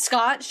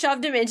Scott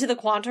shoved him into the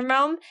quantum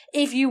realm,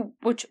 if you,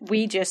 which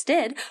we just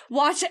did,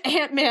 watch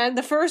Ant-Man,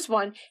 the first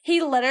one,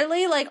 he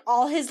literally, like,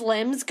 all his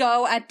limbs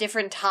go at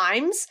different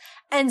times.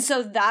 And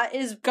so that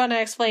is gonna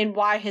explain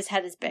why his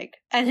head is big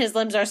and his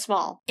limbs are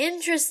small.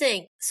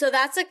 Interesting. So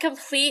that's a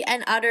complete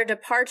and utter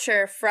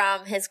departure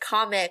from his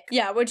comic.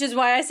 Yeah, which is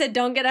why I said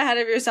don't get ahead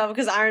of yourself,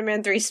 because Iron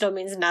Man 3 still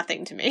means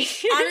nothing to me.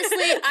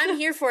 Honestly, I'm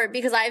here for it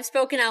because I've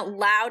spoken out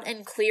loud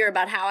and clear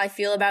about how I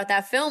feel about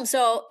that film.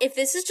 So if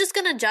this is just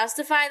gonna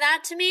justify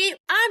that to me,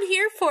 I'm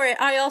here for it.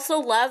 I also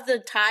love the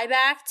tie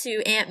back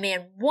to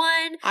Ant-Man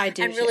 1. I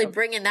do and really too.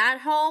 bringing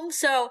that home.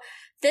 So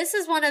this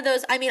is one of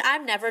those, I mean,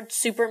 I'm never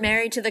super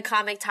married to the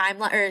comic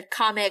timeline or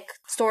comic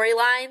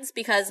storylines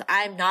because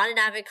I'm not an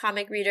avid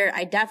comic reader.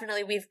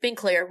 We've been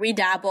clear, we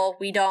dabble,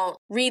 we don't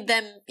read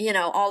them,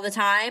 all the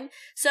time.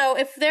 So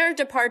if there are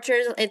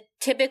departures, it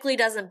typically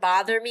doesn't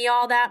bother me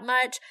all that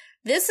much.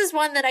 This is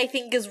one that I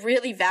think is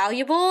really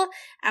valuable.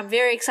 I'm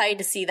very excited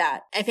to see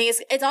that. I think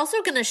it's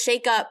also going to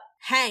shake up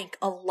Hank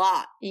a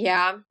lot.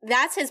 Yeah.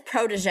 That's his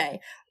protege.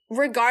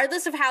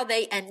 Regardless of how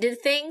they ended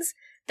things,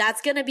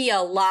 that's going to be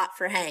a lot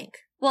for Hank.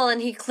 Well,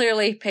 and he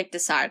clearly picked a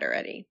side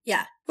already.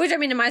 Yeah. Which, I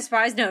mean, am I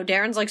surprised? No,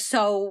 Darren's, like,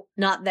 so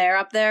not there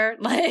up there.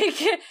 Like,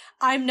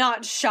 I'm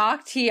not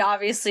shocked. He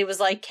obviously was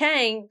like,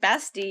 Kang,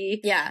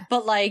 bestie. Yeah.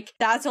 But, like,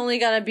 that's only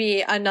gonna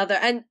be another...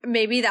 And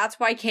maybe that's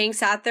why Kang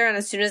sat there, and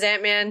as soon as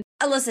Ant-Man...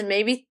 listen,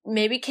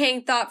 maybe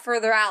Kang thought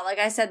further out. Like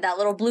I said, that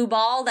little blue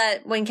ball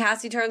that when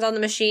Cassie turns on the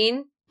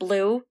machine,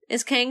 blue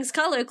is Kang's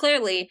color,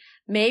 clearly.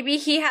 Maybe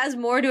he has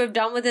more to have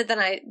done with it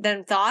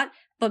than thought.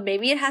 But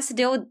maybe it has to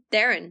deal with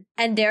Darren.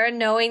 And Darren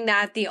knowing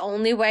that the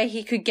only way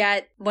he could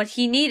get what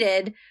he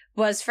needed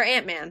was for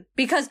Ant-Man.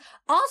 Because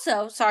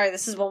also, sorry,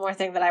 this is one more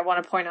thing that I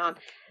want to point on.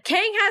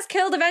 Kang has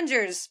killed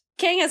Avengers.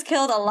 Kang has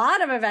killed a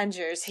lot of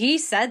Avengers. He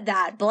said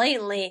that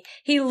blatantly.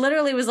 He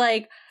literally was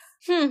like,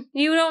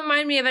 you don't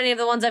remind me of any of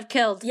the ones I've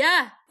killed.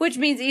 Yeah. Which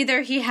means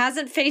either he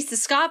hasn't faced a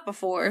Scott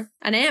before,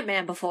 an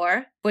Ant-Man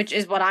before, which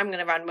is what I'm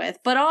gonna run with,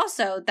 but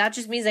also, that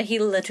just means that he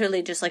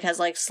literally just, like, has,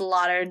 like,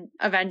 slaughtered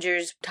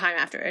Avengers time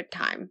after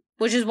time.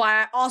 Which is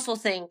why I also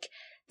think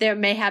there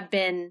may have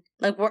been,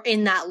 like, we're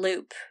in that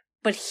loop.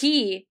 But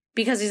he,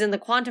 because he's in the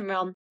quantum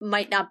realm,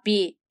 might not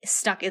be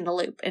stuck in the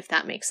loop, if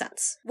that makes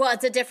sense. Well,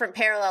 it's a different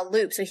parallel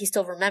loop, so he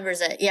still remembers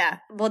it, yeah.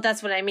 Well,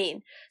 that's what I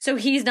mean. So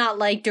he's not,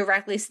 like,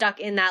 directly stuck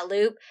in that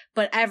loop,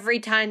 but every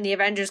time the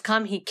Avengers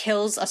come, he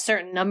kills a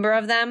certain number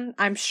of them,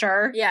 I'm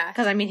sure. Yeah.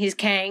 Because, I mean, he's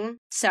Kang.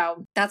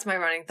 So that's my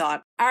running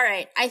thought. All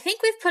right. I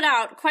think we've put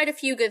out quite a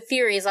few good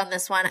theories on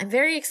this one. I'm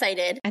very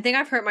excited. I think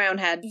I've hurt my own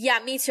head. Yeah,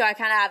 me too. I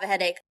kind of have a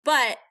headache.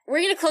 But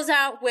we're going to close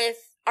out with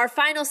our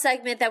final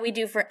segment that we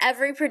do for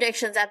every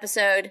predictions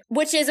episode,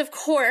 which is, of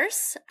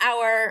course,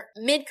 our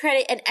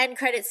mid-credit and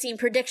end-credit scene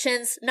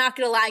predictions. Not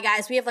gonna lie,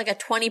 guys, we have like a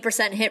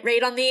 20% hit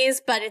rate on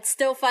these, but it's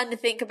still fun to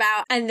think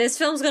about. And this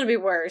film's gonna be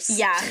worse.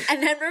 Yeah,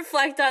 and then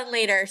reflect on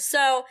later.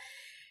 So,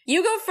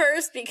 you go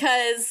first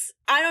because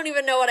I don't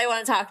even know what I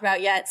want to talk about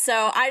yet.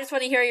 So, I just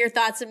want to hear your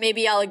thoughts and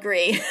maybe I'll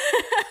agree.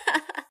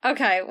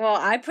 Okay, well,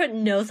 I put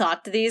no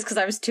thought to these because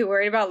I was too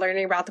worried about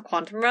learning about the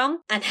quantum realm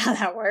and how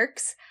that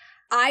works.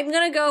 I'm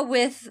gonna go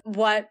with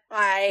what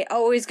I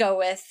always go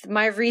with,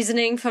 my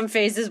reasoning from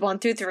phases 1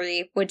 through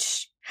 3,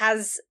 which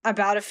has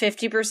about a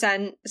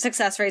 50%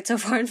 success rate so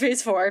far in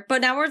phase 4,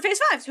 but now we're in phase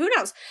 5, so who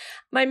knows?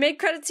 My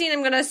mid-credit scene,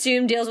 I'm gonna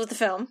assume, deals with the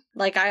film,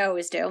 like I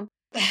always do.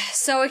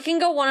 So it can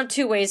go one of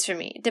two ways for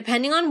me.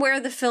 Depending on where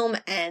the film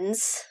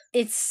ends,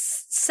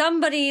 it's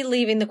somebody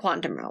leaving the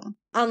quantum realm.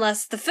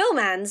 Unless the film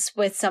ends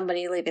with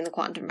somebody leaving the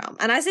quantum realm.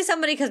 And I say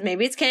somebody because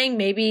maybe it's Kang,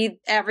 maybe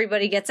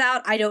everybody gets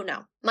out, I don't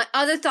know. My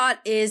other thought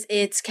is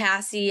it's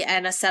Cassie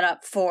and a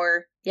setup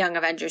for Young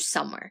Avengers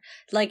somewhere.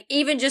 Like,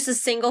 even just a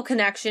single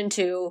connection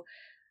to,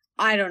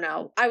 I don't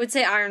know. I would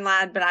say Iron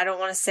Lad, but I don't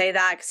want to say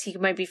that because he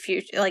might be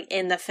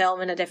in the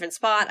film in a different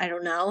spot. I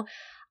don't know.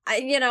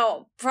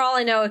 For all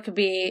I know, it could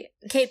be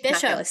Kate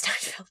Bishop. Not Haley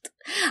Steinfeld.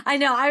 I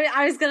know.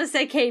 I was going to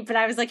say Kate, but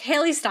I was like,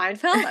 Haley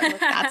Steinfeld? I was like,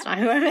 that's not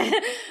who I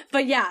meant.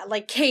 But yeah,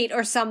 like Kate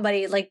or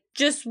somebody, like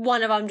just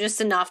one of them, just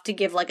enough to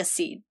give like a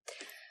seed.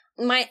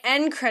 My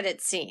end credit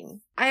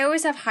scene. I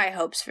always have high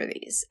hopes for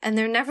these, and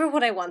they're never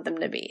what I want them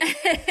to be.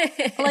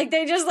 Like,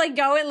 they just, like,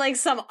 go in, like,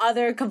 some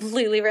other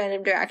completely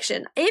random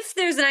direction. If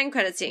there's an end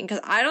credit scene, because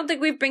I don't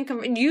think we've been...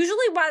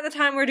 usually by the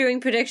time we're doing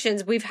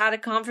predictions, we've had a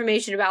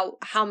confirmation about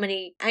how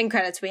many end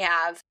credits we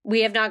have.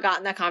 We have not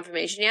gotten that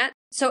confirmation yet.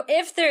 So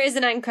if there is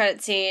an end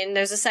credit scene,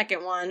 there's a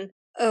second one.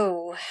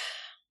 Oh...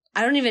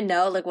 I don't even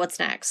know, like, what's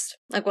next.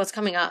 Like, what's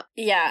coming up.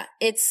 Yeah,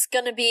 it's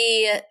gonna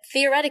be,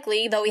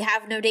 theoretically, though we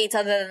have no dates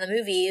other than the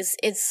movies,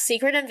 it's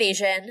Secret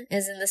Invasion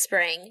is in the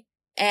spring,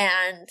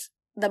 and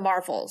the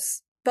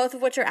Marvels. both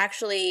of which are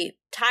actually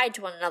tied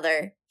to one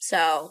another.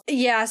 So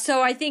yeah,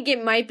 so I think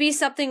it might be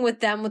something with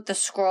them with the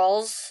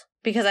scrolls,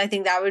 because I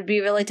think that would be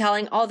really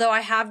telling. Although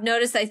I have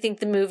noticed, I think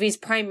the movies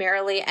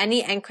primarily,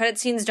 any end credit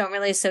scenes don't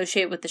really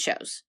associate with the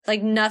shows.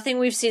 Like, nothing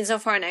we've seen so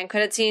far in end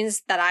credit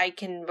scenes that I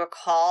can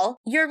recall.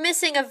 You're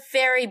missing a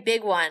very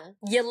big one.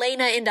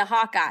 Yelena into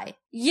Hawkeye.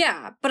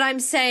 Yeah, but I'm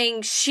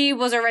saying she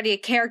was already a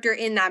character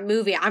in that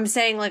movie. I'm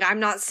saying, like, I'm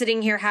not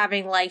sitting here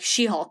having, like,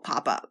 She-Hulk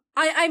pop up.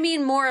 I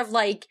mean more of,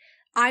 like,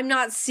 I'm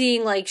not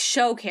seeing, like,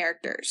 show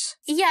characters.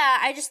 Yeah,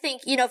 I just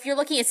think, you know, if you're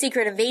looking at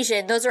Secret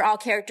Invasion, those are all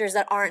characters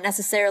that aren't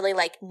necessarily,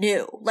 like,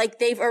 new. Like,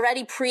 they've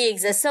already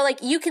pre-exist. So,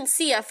 like, you can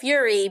see a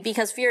Fury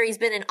because Fury's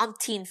been in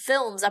umpteen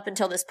films up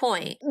until this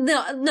point.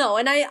 No,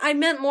 and I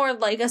meant more,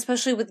 like,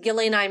 especially with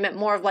Yelena, I meant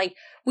more of, like,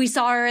 we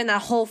saw her in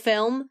that whole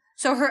film.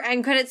 So her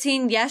end credit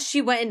scene, yes,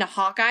 she went into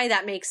Hawkeye,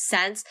 that makes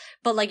sense.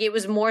 But, like, it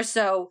was more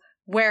so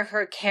where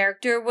her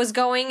character was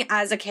going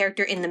as a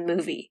character in the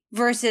movie.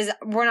 Versus,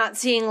 we're not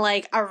seeing,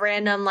 like, a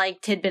random,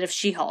 like, tidbit of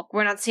She-Hulk.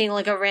 We're not seeing,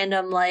 like, a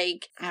random,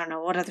 like, I don't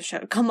know, what other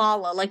show?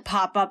 Kamala, like,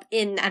 pop up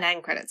in an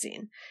end credit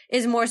scene.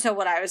 Is more so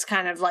what I was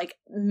kind of, like,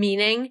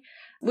 meaning.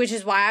 Which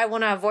is why I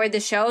want to avoid the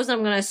shows. I'm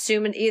going to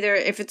assume it either,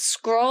 if it's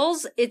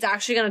Skrulls, it's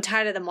actually going to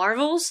tie to the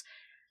Marvels.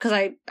 Because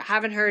I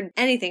haven't heard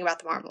anything about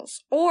the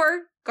Marvels. Or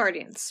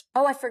Guardians.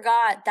 Oh, I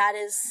forgot. That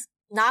is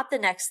not the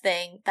next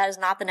thing. That is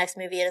not the next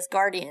movie. It is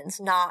Guardians,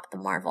 not the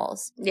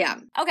Marvels. Yeah.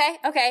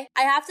 Okay.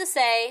 I have to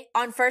say,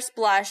 on first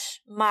blush,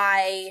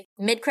 my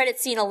mid-credit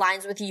scene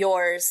aligns with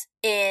yours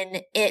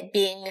in it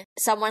being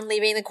someone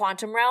leaving the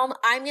quantum realm.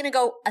 I'm going to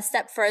go a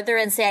step further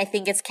and say I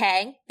think it's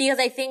Kang, because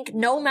I think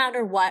no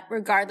matter what,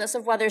 regardless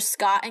of whether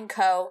Scott and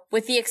co,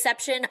 with the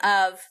exception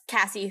of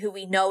Cassie, who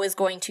we know is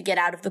going to get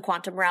out of the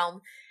quantum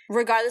realm,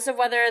 regardless of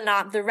whether or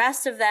not the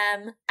rest of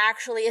them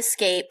actually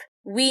escape,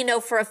 we know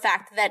for a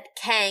fact that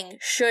Kang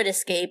should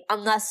escape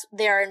unless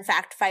they are in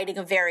fact fighting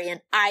a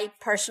variant. I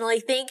personally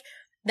think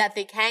that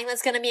the Kang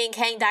that's going to be in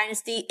Kang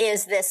Dynasty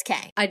is this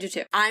Kang. I do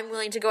too. I'm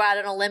willing to go out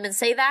on a limb and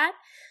say that.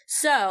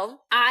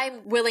 So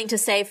I'm willing to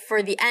say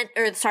for the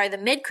the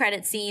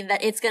mid-credit scene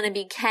that it's going to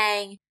be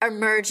Kang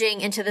emerging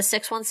into the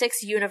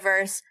 616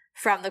 universe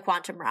from the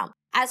quantum realm.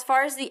 As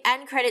far as the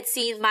end credit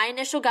scene, my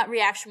initial gut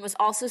reaction was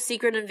also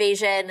Secret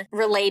Invasion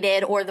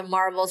related or the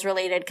Marvels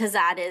related, because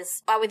that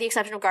is, with the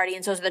exception of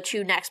Guardians, those are the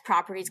two next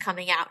properties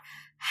coming out.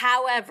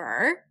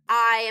 However,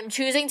 I am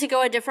choosing to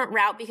go a different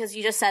route because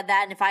you just said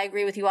that, and if I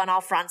agree with you on all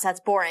fronts, that's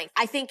boring.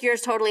 I think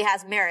yours totally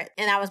has merit,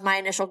 and that was my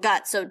initial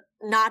gut, so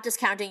not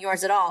discounting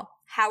yours at all.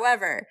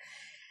 However,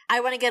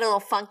 I want to get a little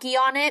funky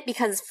on it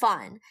because it's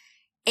fun.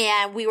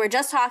 And we were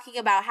just talking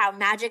about how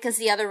magic is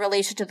the other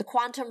relation to the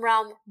quantum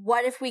realm.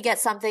 What if we get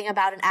something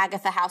about an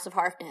Agatha House of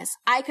Harkness?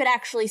 I could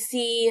actually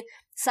see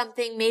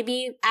something,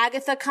 maybe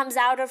Agatha comes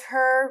out of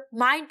her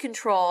mind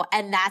control,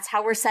 and that's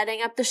how we're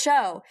setting up the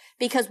show.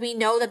 Because we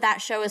know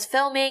that show is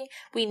filming.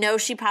 We know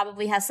she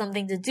probably has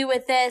something to do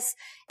with this.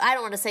 I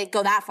don't want to say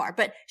go that far,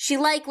 but she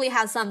likely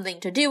has something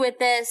to do with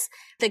this.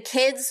 The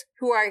kids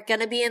who are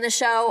going to be in the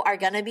show are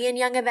going to be in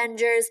Young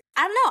Avengers.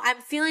 I don't know.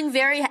 I'm feeling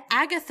very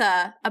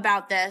Agatha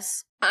about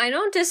this. I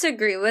don't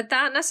disagree with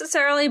that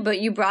necessarily,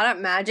 but you brought up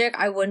magic.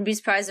 I wouldn't be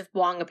surprised if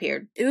Wong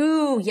appeared.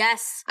 Ooh,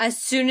 yes. As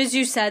soon as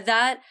you said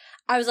that,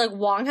 I was like,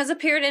 Wong has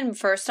appeared in,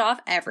 first off,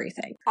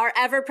 everything. Our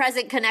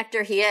ever-present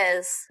connector he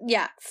is.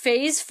 Yeah,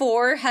 Phase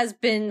 4 has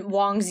been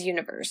Wong's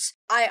universe.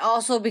 I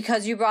also,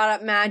 because you brought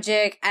up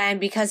magic, and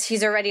because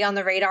he's already on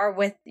the radar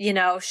with, you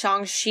know,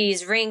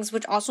 Shang-Chi's rings,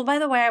 which also, by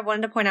the way, I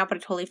wanted to point out, but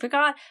I totally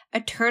forgot,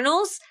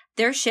 Eternals,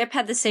 their ship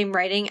had the same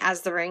writing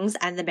as the rings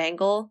and the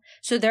bangle,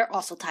 so they're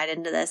also tied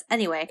into this.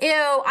 Anyway.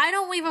 Ew, I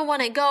don't even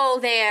want to go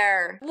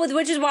there.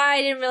 Which is why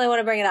I didn't really want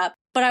to bring it up.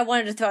 But I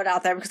wanted to throw it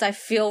out there because I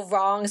feel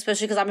wrong,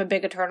 especially because I'm a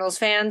big Eternals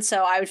fan,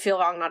 so I would feel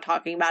wrong not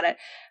talking about it.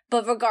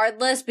 But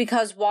regardless,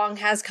 because Wong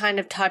has kind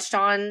of touched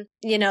on,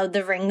 you know,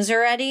 the rings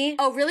already.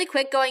 Oh, really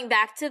quick, going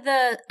back to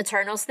the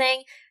Eternals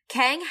thing,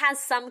 Kang has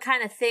some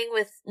kind of thing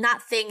with,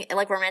 not thing,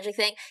 like romantic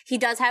thing. He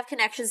does have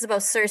connections to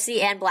both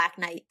Cersei and Black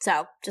Knight.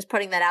 So, just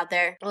putting that out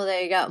there. Well,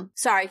 there you go.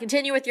 Sorry,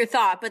 continue with your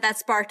thought, but that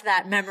sparked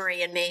that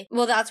memory in me.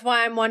 Well, that's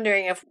why I'm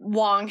wondering if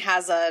Wong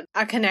has a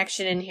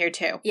connection in here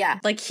too. Yeah.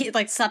 Like,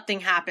 something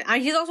happened.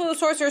 He's also the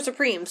Sorcerer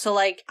Supreme, so,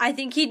 like, I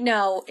think he'd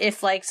know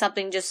if, like,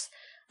 something just,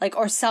 like,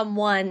 or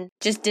someone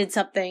just did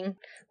something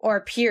or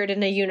appeared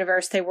in a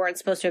universe they weren't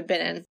supposed to have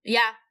been in.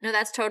 Yeah, no,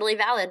 that's totally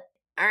valid.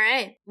 All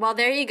right. Well,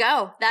 there you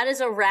go. That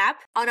is a wrap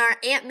on our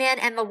Ant-Man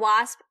and the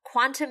Wasp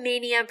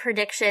Quantumania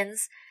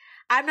predictions.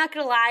 I'm not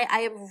going to lie,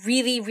 I am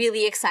really,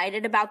 really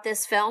excited about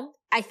this film.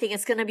 I think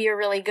it's going to be a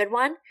really good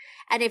one.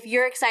 And if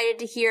you're excited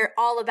to hear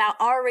all about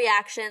our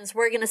reactions,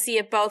 we're going to see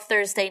it both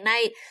Thursday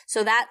night.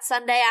 So that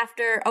Sunday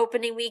after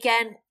opening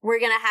weekend, we're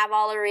going to have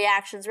all the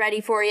reactions ready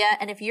for you.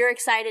 And if you're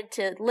excited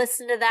to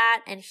listen to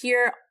that and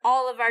hear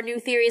all of our new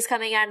theories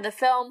coming out of the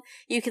film,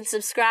 you can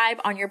subscribe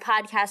on your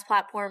podcast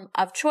platform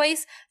of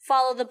choice,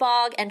 follow the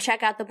blog, and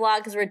check out the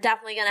blog because we're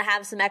definitely going to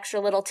have some extra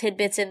little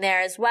tidbits in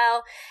there as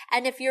well.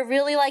 And if you're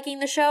really liking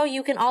the show,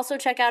 you can also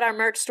check out our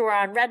merch store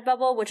on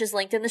Redbubble, which is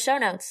linked in the show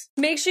notes.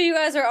 Make sure you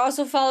guys are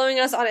also following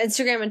us on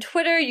Instagram and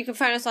Twitter. You can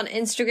find us on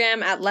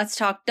Instagram at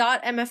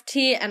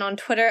letstalk.mft and on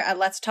Twitter at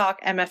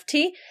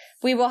letstalkmft.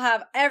 We will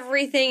have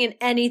everything and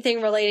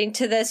anything relating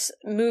to this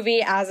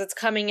movie as it's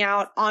coming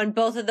out on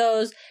both of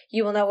those.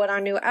 You will know when our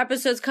new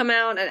episodes come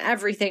out and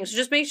everything. So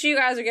just make sure you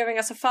guys are giving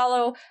us a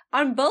follow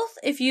on both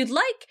if you'd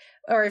like,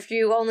 or if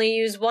you only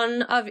use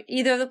one of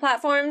either of the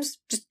platforms,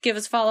 just give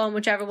us a follow on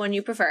whichever one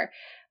you prefer.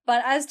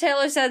 But as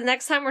Taylor said,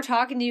 next time we're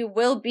talking to you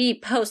will be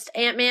post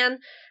Ant-Man.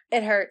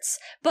 It hurts.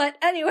 But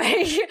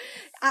anyway,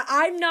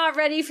 I'm not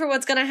ready for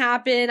what's going to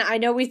happen. I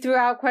know we threw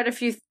out quite a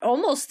few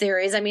almost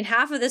theories. I mean,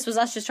 half of this was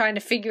us just trying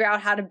to figure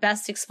out how to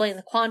best explain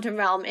the quantum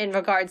realm in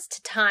regards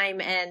to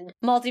time and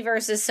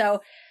multiverses.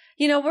 So,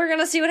 you know, we're going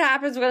to see what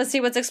happens. We're going to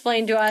see what's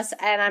explained to us.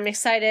 And I'm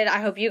excited.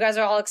 I hope you guys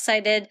are all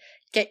excited.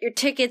 Get your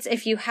tickets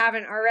if you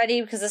haven't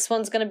already, because this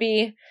one's going to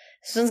be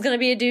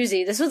a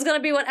doozy. This one's going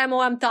to be what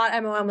MOM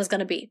thought MOM was going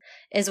to be,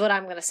 is what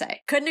I'm going to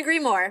say. Couldn't agree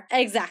more.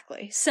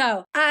 Exactly.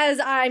 So, as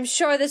I'm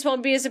sure this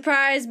won't be a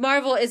surprise,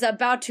 Marvel is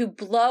about to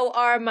blow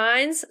our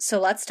minds, so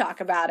let's talk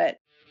about it.